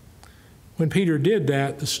 When Peter did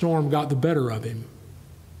that, the storm got the better of him.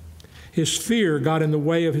 His fear got in the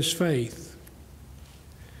way of his faith.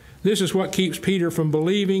 This is what keeps Peter from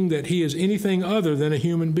believing that he is anything other than a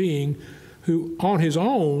human being who, on his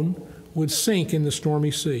own, would sink in the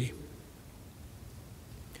stormy sea.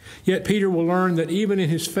 Yet Peter will learn that even in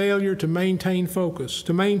his failure to maintain focus,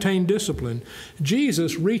 to maintain discipline,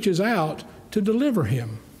 Jesus reaches out to deliver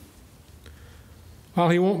him. While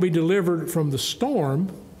he won't be delivered from the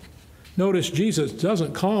storm, notice Jesus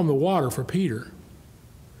doesn't calm the water for Peter.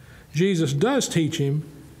 Jesus does teach him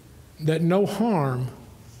that no harm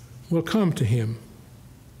will come to him.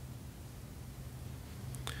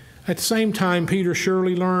 At the same time, Peter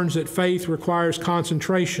surely learns that faith requires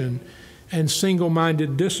concentration and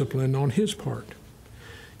single-minded discipline on his part.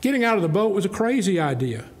 Getting out of the boat was a crazy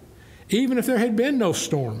idea, even if there had been no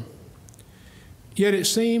storm. Yet it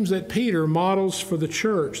seems that Peter models for the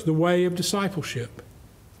church the way of discipleship,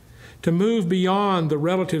 to move beyond the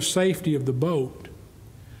relative safety of the boat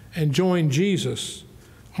and join Jesus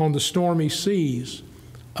on the stormy seas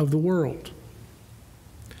of the world.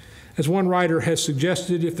 As one writer has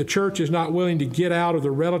suggested, if the church is not willing to get out of the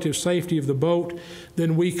relative safety of the boat,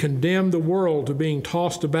 then we condemn the world to being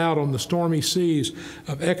tossed about on the stormy seas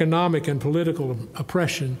of economic and political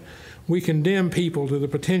oppression. We condemn people to the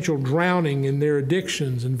potential drowning in their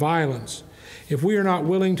addictions and violence. If we are not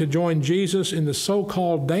willing to join Jesus in the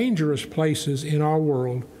so-called dangerous places in our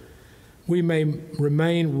world, we may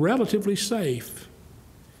remain relatively safe,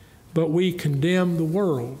 but we condemn the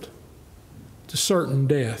world to certain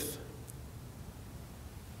death.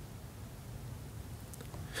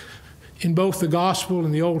 In both the Gospel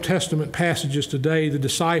and the Old Testament passages today, the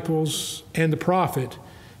disciples and the prophet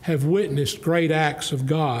have witnessed great acts of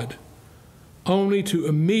God, only to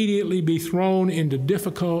immediately be thrown into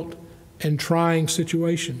difficult and trying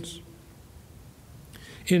situations.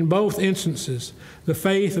 In both instances, the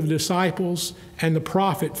faith of the disciples and the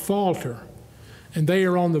prophet falter, and they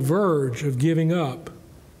are on the verge of giving up.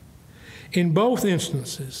 In both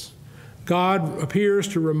instances, God appears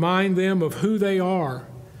to remind them of who they are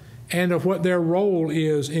and of what their role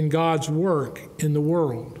is in God's work in the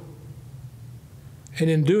world. And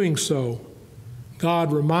in doing so,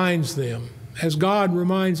 God reminds them, as God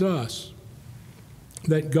reminds us,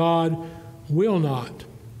 that God will not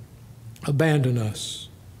abandon us.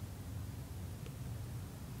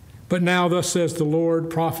 But now, thus says the Lord,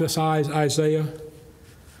 prophesies Isaiah,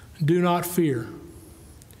 do not fear,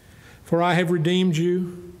 for I have redeemed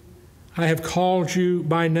you. I have called you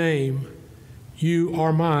by name. You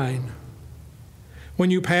are mine. When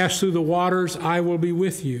you pass through the waters, I will be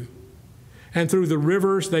with you, and through the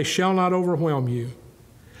rivers, they shall not overwhelm you.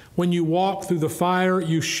 When you walk through the fire,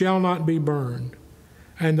 you shall not be burned,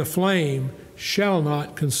 and the flame shall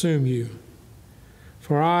not consume you.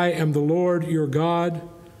 For I am the Lord your God,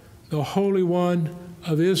 the Holy One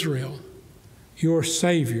of Israel, your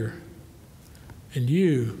Savior, and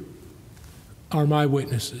you are my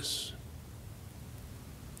witnesses.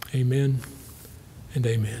 Amen and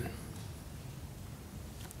amen.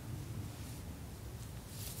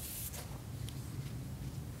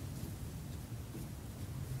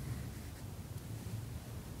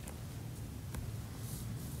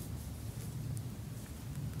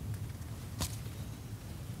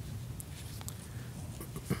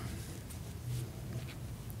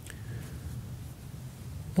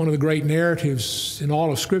 One of the great narratives in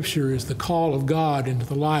all of Scripture is the call of God into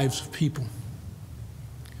the lives of people.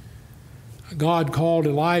 God called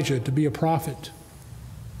Elijah to be a prophet.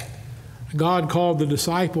 God called the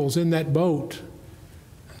disciples in that boat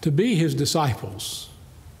to be his disciples.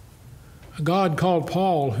 God called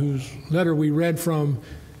Paul, whose letter we read from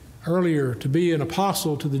earlier, to be an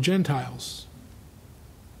apostle to the Gentiles.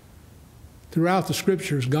 Throughout the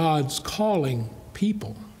Scriptures, God's calling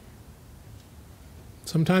people.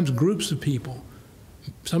 Sometimes groups of people,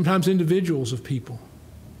 sometimes individuals of people.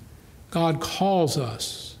 God calls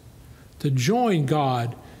us to join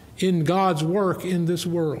God in God's work in this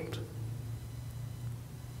world.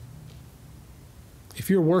 If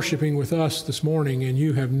you're worshiping with us this morning and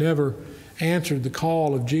you have never answered the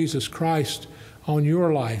call of Jesus Christ on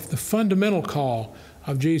your life, the fundamental call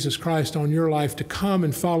of Jesus Christ on your life to come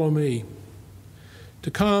and follow me,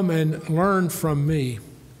 to come and learn from me,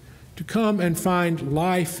 to come and find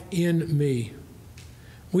life in me,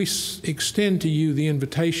 we extend to you the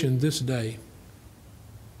invitation this day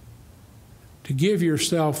to give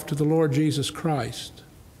yourself to the Lord Jesus Christ,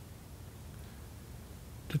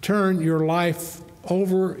 to turn your life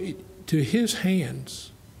over to His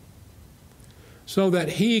hands so that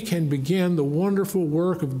He can begin the wonderful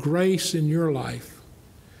work of grace in your life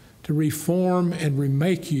to reform and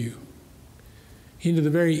remake you into the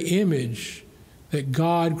very image that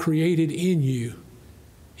God created in you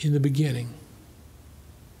in the beginning.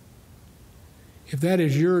 If that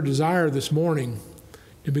is your desire this morning,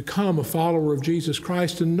 to become a follower of Jesus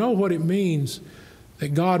Christ, to know what it means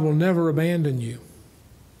that God will never abandon you,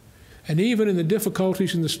 and even in the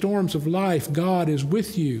difficulties and the storms of life, God is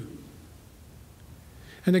with you,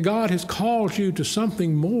 and that God has called you to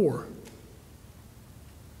something more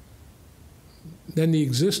than the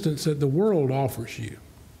existence that the world offers you.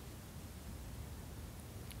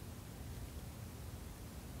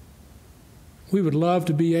 We would love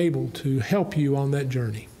to be able to help you on that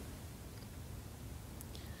journey.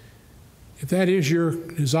 If that is your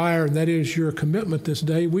desire and that is your commitment this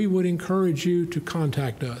day, we would encourage you to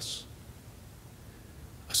contact us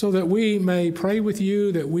so that we may pray with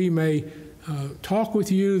you, that we may talk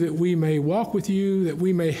with you, that we may walk with you, that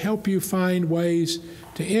we may help you find ways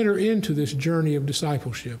to enter into this journey of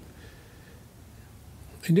discipleship.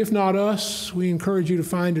 And if not us, we encourage you to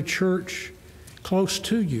find a church close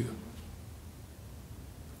to you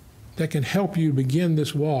that can help you begin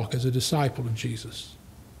this walk as a disciple of Jesus.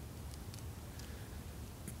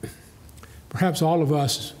 Perhaps all of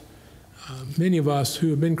us, many of us who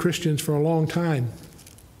have been Christians for a long time,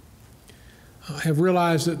 have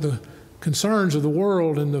realized that the concerns of the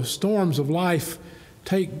world and the storms of life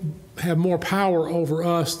have more power over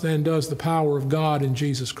us than does the power of God in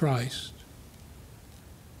Jesus Christ.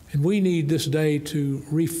 And we need this day to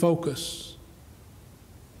refocus.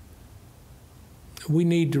 We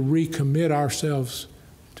need to recommit ourselves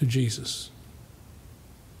to Jesus.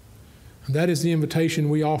 And that is the invitation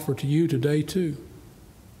we offer to you today, too.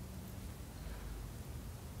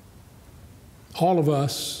 All of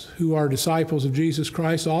us who are disciples of Jesus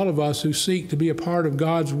Christ, all of us who seek to be a part of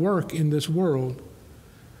God's work in this world,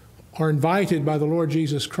 are invited by the Lord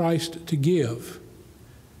Jesus Christ to give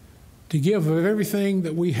of everything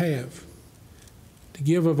that we have, to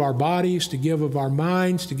give of our bodies, to give of our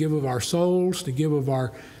minds, to give of our souls, to give of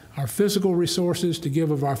our physical resources, to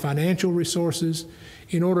give of our financial resources,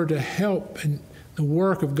 in order to help the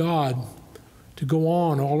work of God to go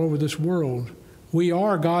on all over this world. We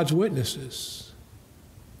are God's witnesses,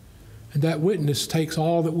 and that witness takes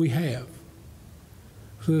all that we have.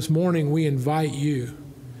 So this morning we invite you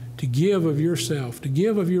to give of yourself, to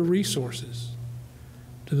give of your resources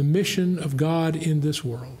to the mission of God in this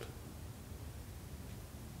world.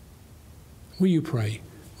 Will you pray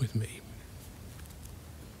with me?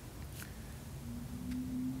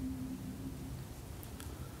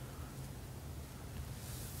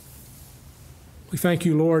 We thank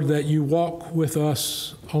you, Lord, that you walk with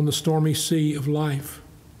us on the stormy sea of life.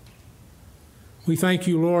 We thank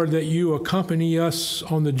you, Lord, that you accompany us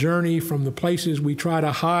on the journey from the places we try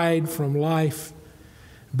to hide from life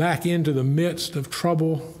back into the midst of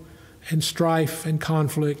trouble and strife and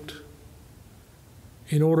conflict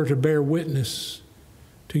in order to bear witness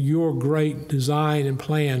to your great design and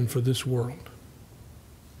plan for this world.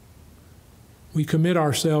 We commit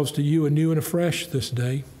ourselves to you anew and afresh this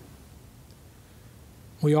day.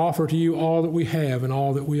 We offer to you all that we have and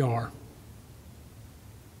all that we are.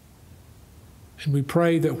 And we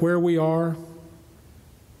pray that where we are,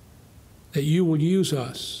 that you will use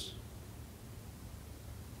us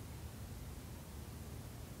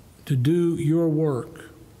to do your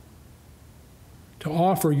work, to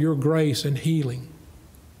offer your grace and healing.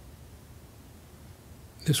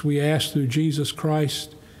 This we ask through Jesus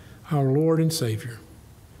Christ, our Lord and Savior.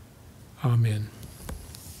 Amen.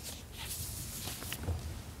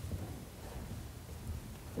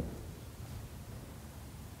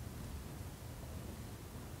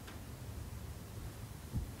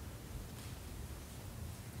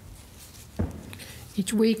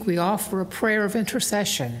 Each week we offer a prayer of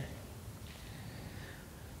intercession,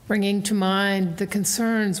 bringing to mind the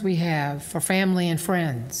concerns we have for family and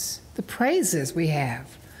friends, the praises we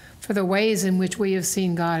have for the ways in which we have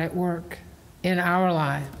seen God at work in our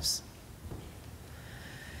lives.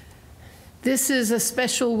 This is a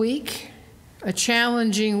special week, a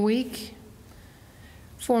challenging week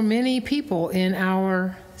for many people in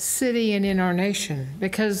our city and in our nation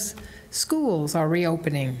because schools are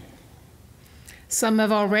reopening. Some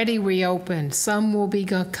have already reopened. Some will be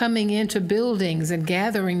coming into buildings and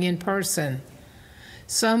gathering in person.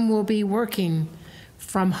 Some will be working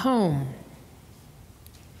from home.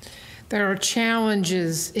 There are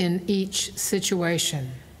challenges in each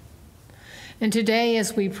situation. And today,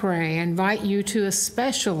 as we pray, I invite you to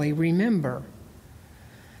especially remember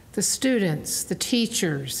the students, the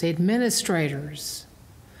teachers, the administrators,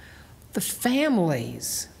 the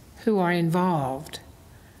families who are involved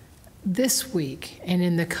this week and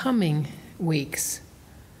in the coming weeks,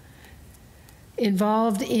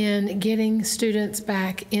 involved in getting students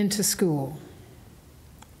back into school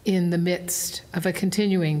in the midst of a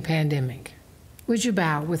continuing pandemic. Would you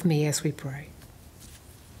bow with me as we pray?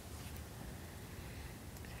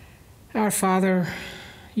 Our Father,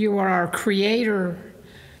 you are our creator,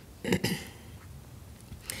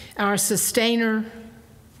 our sustainer,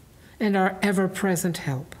 and our ever-present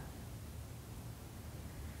help.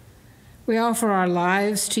 We offer our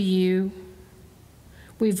lives to you.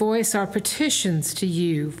 We voice our petitions to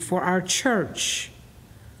you for our church,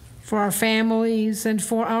 for our families, and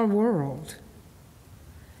for our world.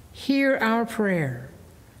 Hear our prayer.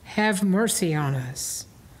 Have mercy on us.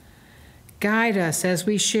 Guide us as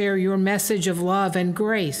we share your message of love and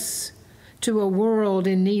grace to a world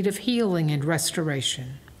in need of healing and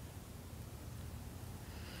restoration.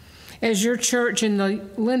 As your church in the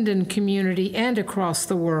Lyndon community and across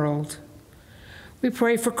the world, we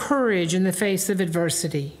pray for courage in the face of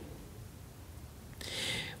adversity.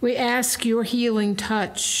 We ask your healing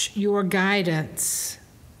touch, your guidance,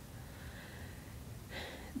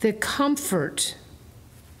 the comfort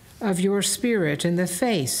of your Spirit in the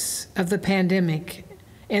face of the pandemic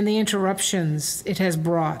and the interruptions it has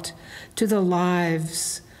brought to the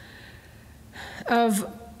lives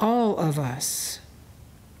of all of us,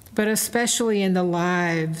 but especially in the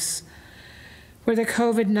lives where the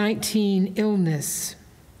COVID-19 illness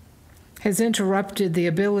has interrupted the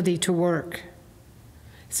ability to work.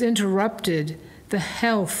 It's interrupted the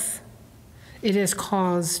health. It has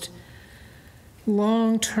caused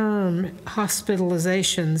long-term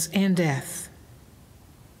hospitalizations and death.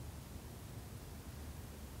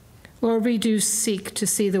 Lord, we do seek to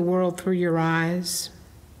see the world through your eyes,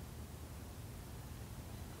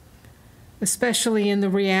 especially in the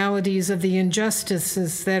realities of the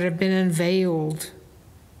injustices that have been unveiled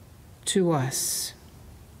to us.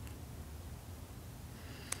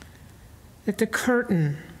 That the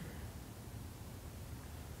curtain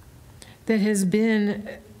that has been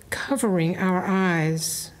covering our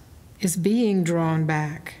eyes is being drawn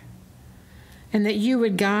back, and that you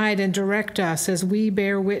would guide and direct us as we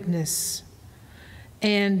bear witness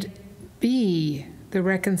and be the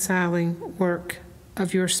reconciling work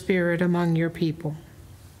of your Spirit among your people.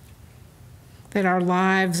 That our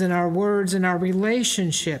lives and our words and our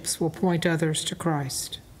relationships will point others to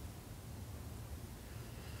Christ.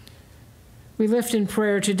 We lift in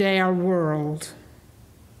prayer today our world,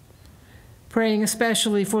 praying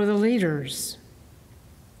especially for the leaders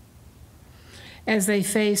as they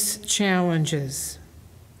face challenges,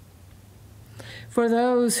 for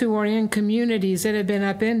those who are in communities that have been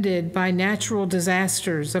upended by natural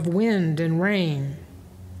disasters of wind and rain,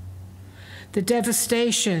 the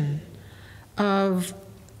devastation of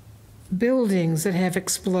buildings that have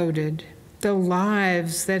exploded, the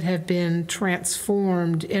lives that have been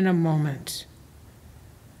transformed in a moment.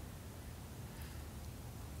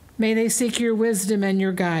 May they seek your wisdom and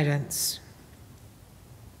your guidance.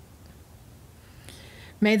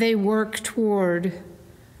 May they work toward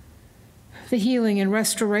the healing and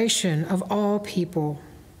restoration of all people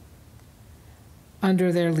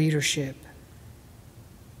under their leadership.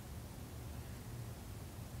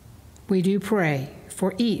 We do pray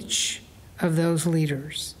for each of those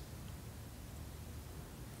leaders.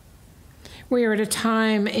 We are at a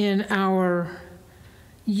time in our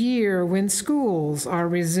year when schools are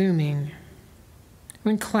resuming,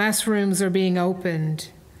 when classrooms are being opened,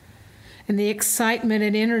 and the excitement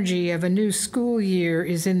and energy of a new school year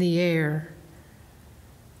is in the air,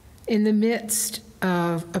 in the midst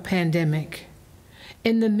of a pandemic,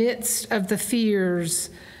 in the midst of the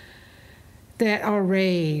fears that are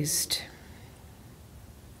raised,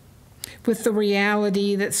 with the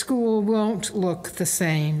reality that school won't look the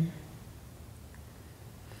same.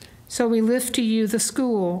 So we lift to you the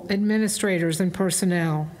school administrators and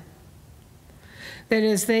personnel, that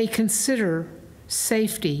as they consider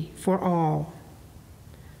safety for all,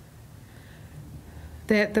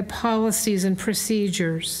 that the policies and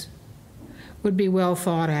procedures would be well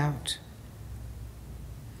thought out.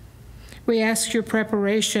 We ask your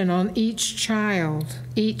preparation on each child,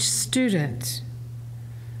 each student,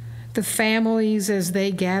 the families as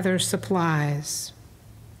they gather supplies,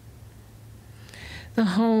 the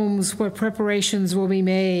homes where preparations will be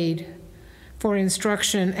made for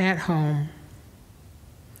instruction at home,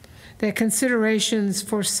 that considerations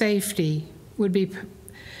for safety would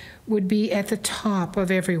be at the top of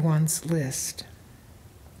everyone's list.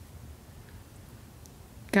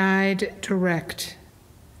 Guide, direct,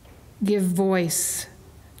 give voice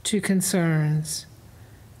to concerns.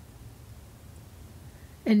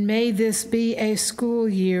 And may this be a school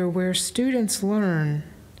year where students learn,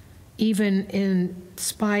 even in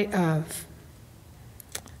spite of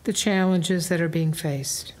the challenges that are being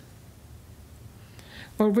faced.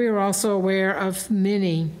 Lord, we are also aware of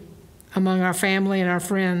many among our family and our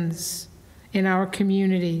friends in our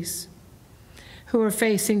communities who are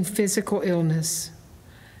facing physical illness,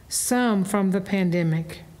 some from the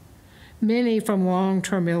pandemic, many from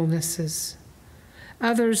long-term illnesses,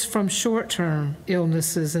 others from short-term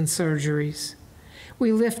illnesses and surgeries.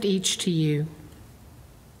 We lift each to you.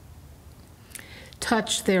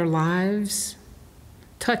 Touch their lives,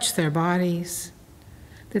 touch their bodies,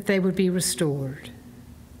 that they would be restored.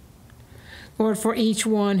 Lord, for each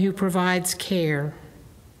one who provides care,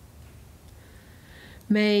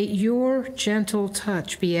 may your gentle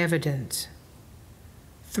touch be evident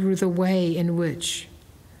through the way in which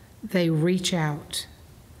they reach out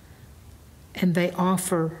and they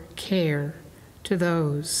offer care to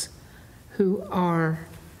those who are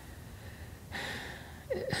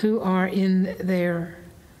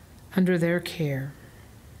under their care.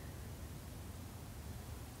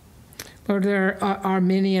 Lord, there are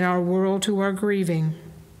many in our world who are grieving.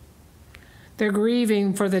 They're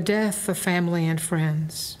grieving for the death of family and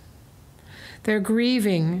friends. They're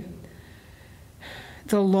grieving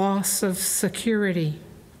the loss of security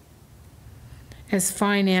as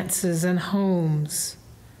finances and homes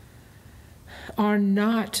are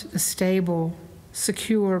not the stable,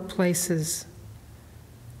 secure places,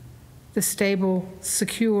 the stable,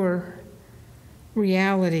 secure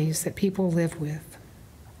realities that people live with.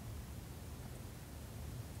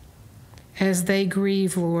 As they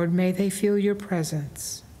grieve, Lord, may they feel your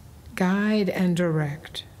presence, guide and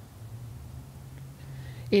direct.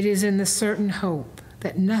 It is in the certain hope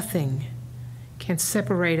that nothing can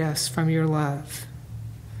separate us from your love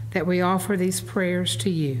that we offer these prayers to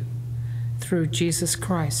you through Jesus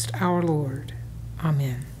Christ our Lord.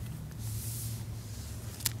 Amen.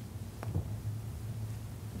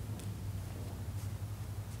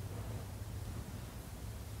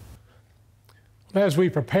 As we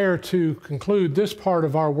prepare to conclude this part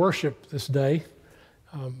of our worship this day,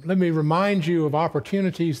 let me remind you of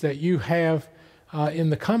opportunities that you have in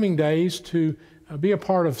the coming days to be a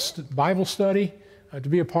part of Bible study, to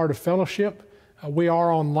be a part of fellowship. We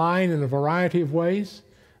are online in a variety of ways.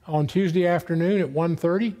 On Tuesday afternoon at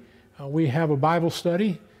 1:30, we have a Bible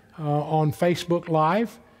study on Facebook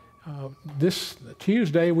Live. This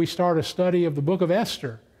Tuesday, we start a study of the book of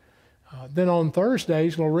Esther. Then on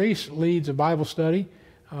Thursdays, Maurice leads a Bible study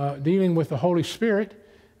dealing with the Holy Spirit,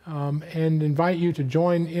 and invite you to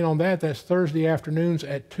join in on that. That's Thursday afternoons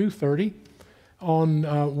at 2:30.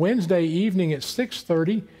 On Wednesday evening at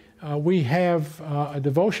 6:30, we have a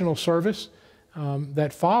devotional service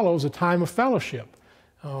that follows a time of fellowship.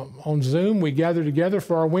 On Zoom, we gather together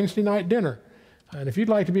for our Wednesday night dinner. And if you'd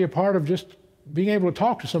like to be a part of just being able to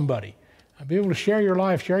talk to somebody, be able to share your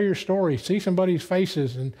life, share your story, see somebody's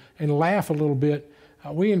faces and laugh a little bit,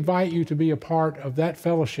 we invite you to be a part of that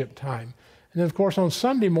fellowship time. And then, of course, on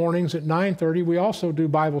Sunday mornings at 9:30, we also do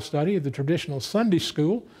Bible study at the traditional Sunday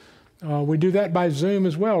school. We do that by Zoom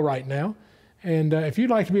as well right now. And if you'd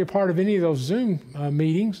like to be a part of any of those Zoom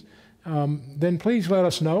meetings, then please let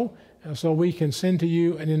us know so we can send to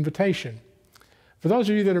you an invitation. For those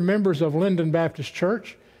of you that are members of Lyndon Baptist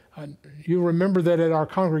Church, you'll remember that at our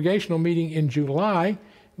congregational meeting in July,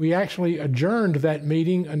 we actually adjourned that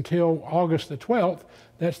meeting until August the 12th.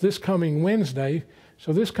 That's this coming Wednesday.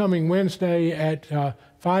 So this coming Wednesday at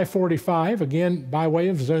 5:45, again by way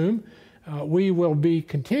of Zoom, we will be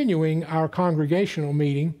continuing our congregational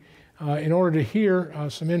meeting in order to hear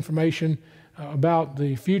some information about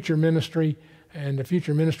the future ministry and the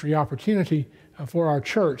future ministry opportunity for our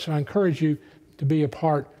church. So I encourage you to be a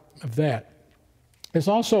part of that. It's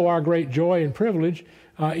also our great joy and privilege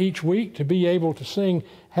each week to be able to sing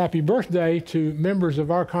happy birthday to members of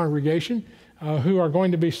our congregation who are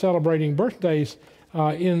going to be celebrating birthdays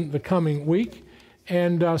in the coming week.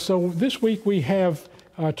 And so this week we have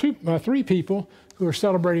three people who are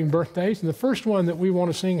celebrating birthdays. And the first one that we want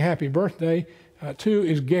to sing happy birthday to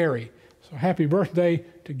is Gary. So happy birthday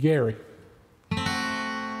to Gary.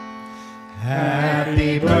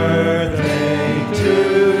 Happy birthday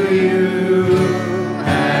to you.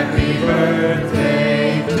 Happy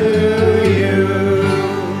birthday to you.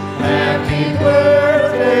 Happy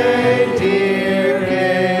birthday, dear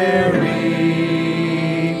Gary.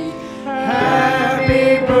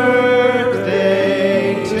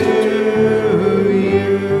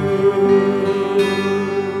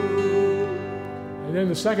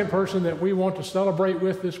 second person that we want to celebrate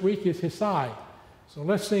with this week is Hisai. So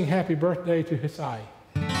let's sing happy birthday to Hisai.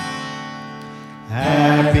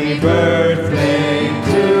 Happy birthday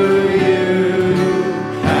to you.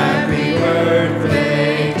 Happy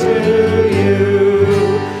birthday to you.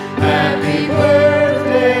 Happy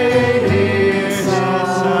birthday, dear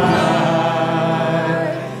Hisai.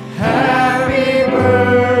 Happy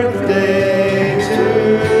birthday to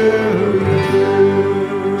you.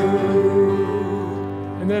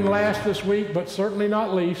 And then last this week, but certainly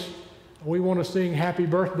not least, we want to sing happy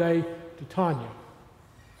birthday to Tanya.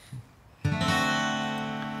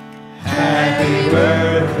 Happy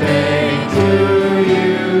birthday to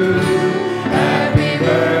you. Happy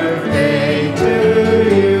birthday to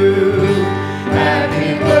you.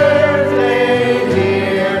 Happy birthday,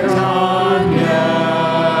 dear Tanya.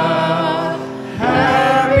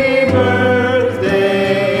 Happy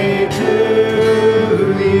birthday to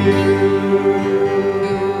you.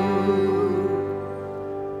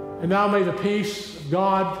 And now may the peace of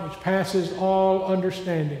God, which passes all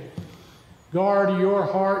understanding, guard your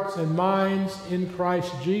hearts and minds in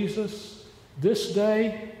Christ Jesus this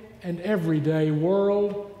day and every day,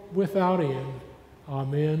 world without end.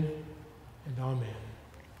 Amen and amen.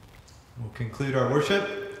 We'll conclude our worship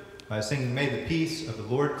by singing, May the peace of the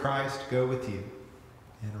Lord Christ go with you.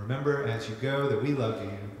 And remember as you go that we love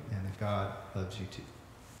you and that God loves you too.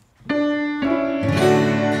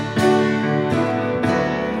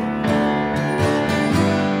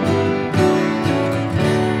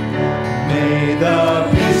 May the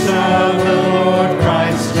peace of the Lord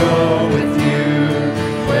Christ go with you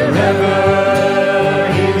wherever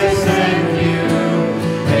He may send you.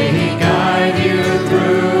 May He guide you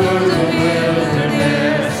through the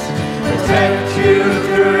wilderness, protect you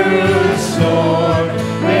through the storm.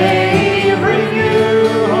 May He bring you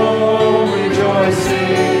home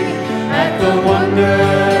rejoicing at the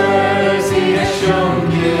wonders He has shown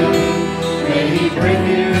you. May He bring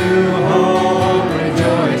you home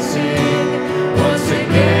rejoicing once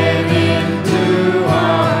again into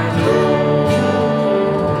our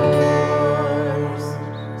doors.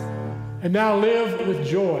 And now live with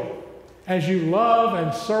joy as you love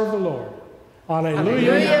and serve the Lord.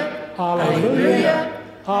 Alleluia, alleluia,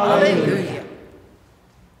 alleluia.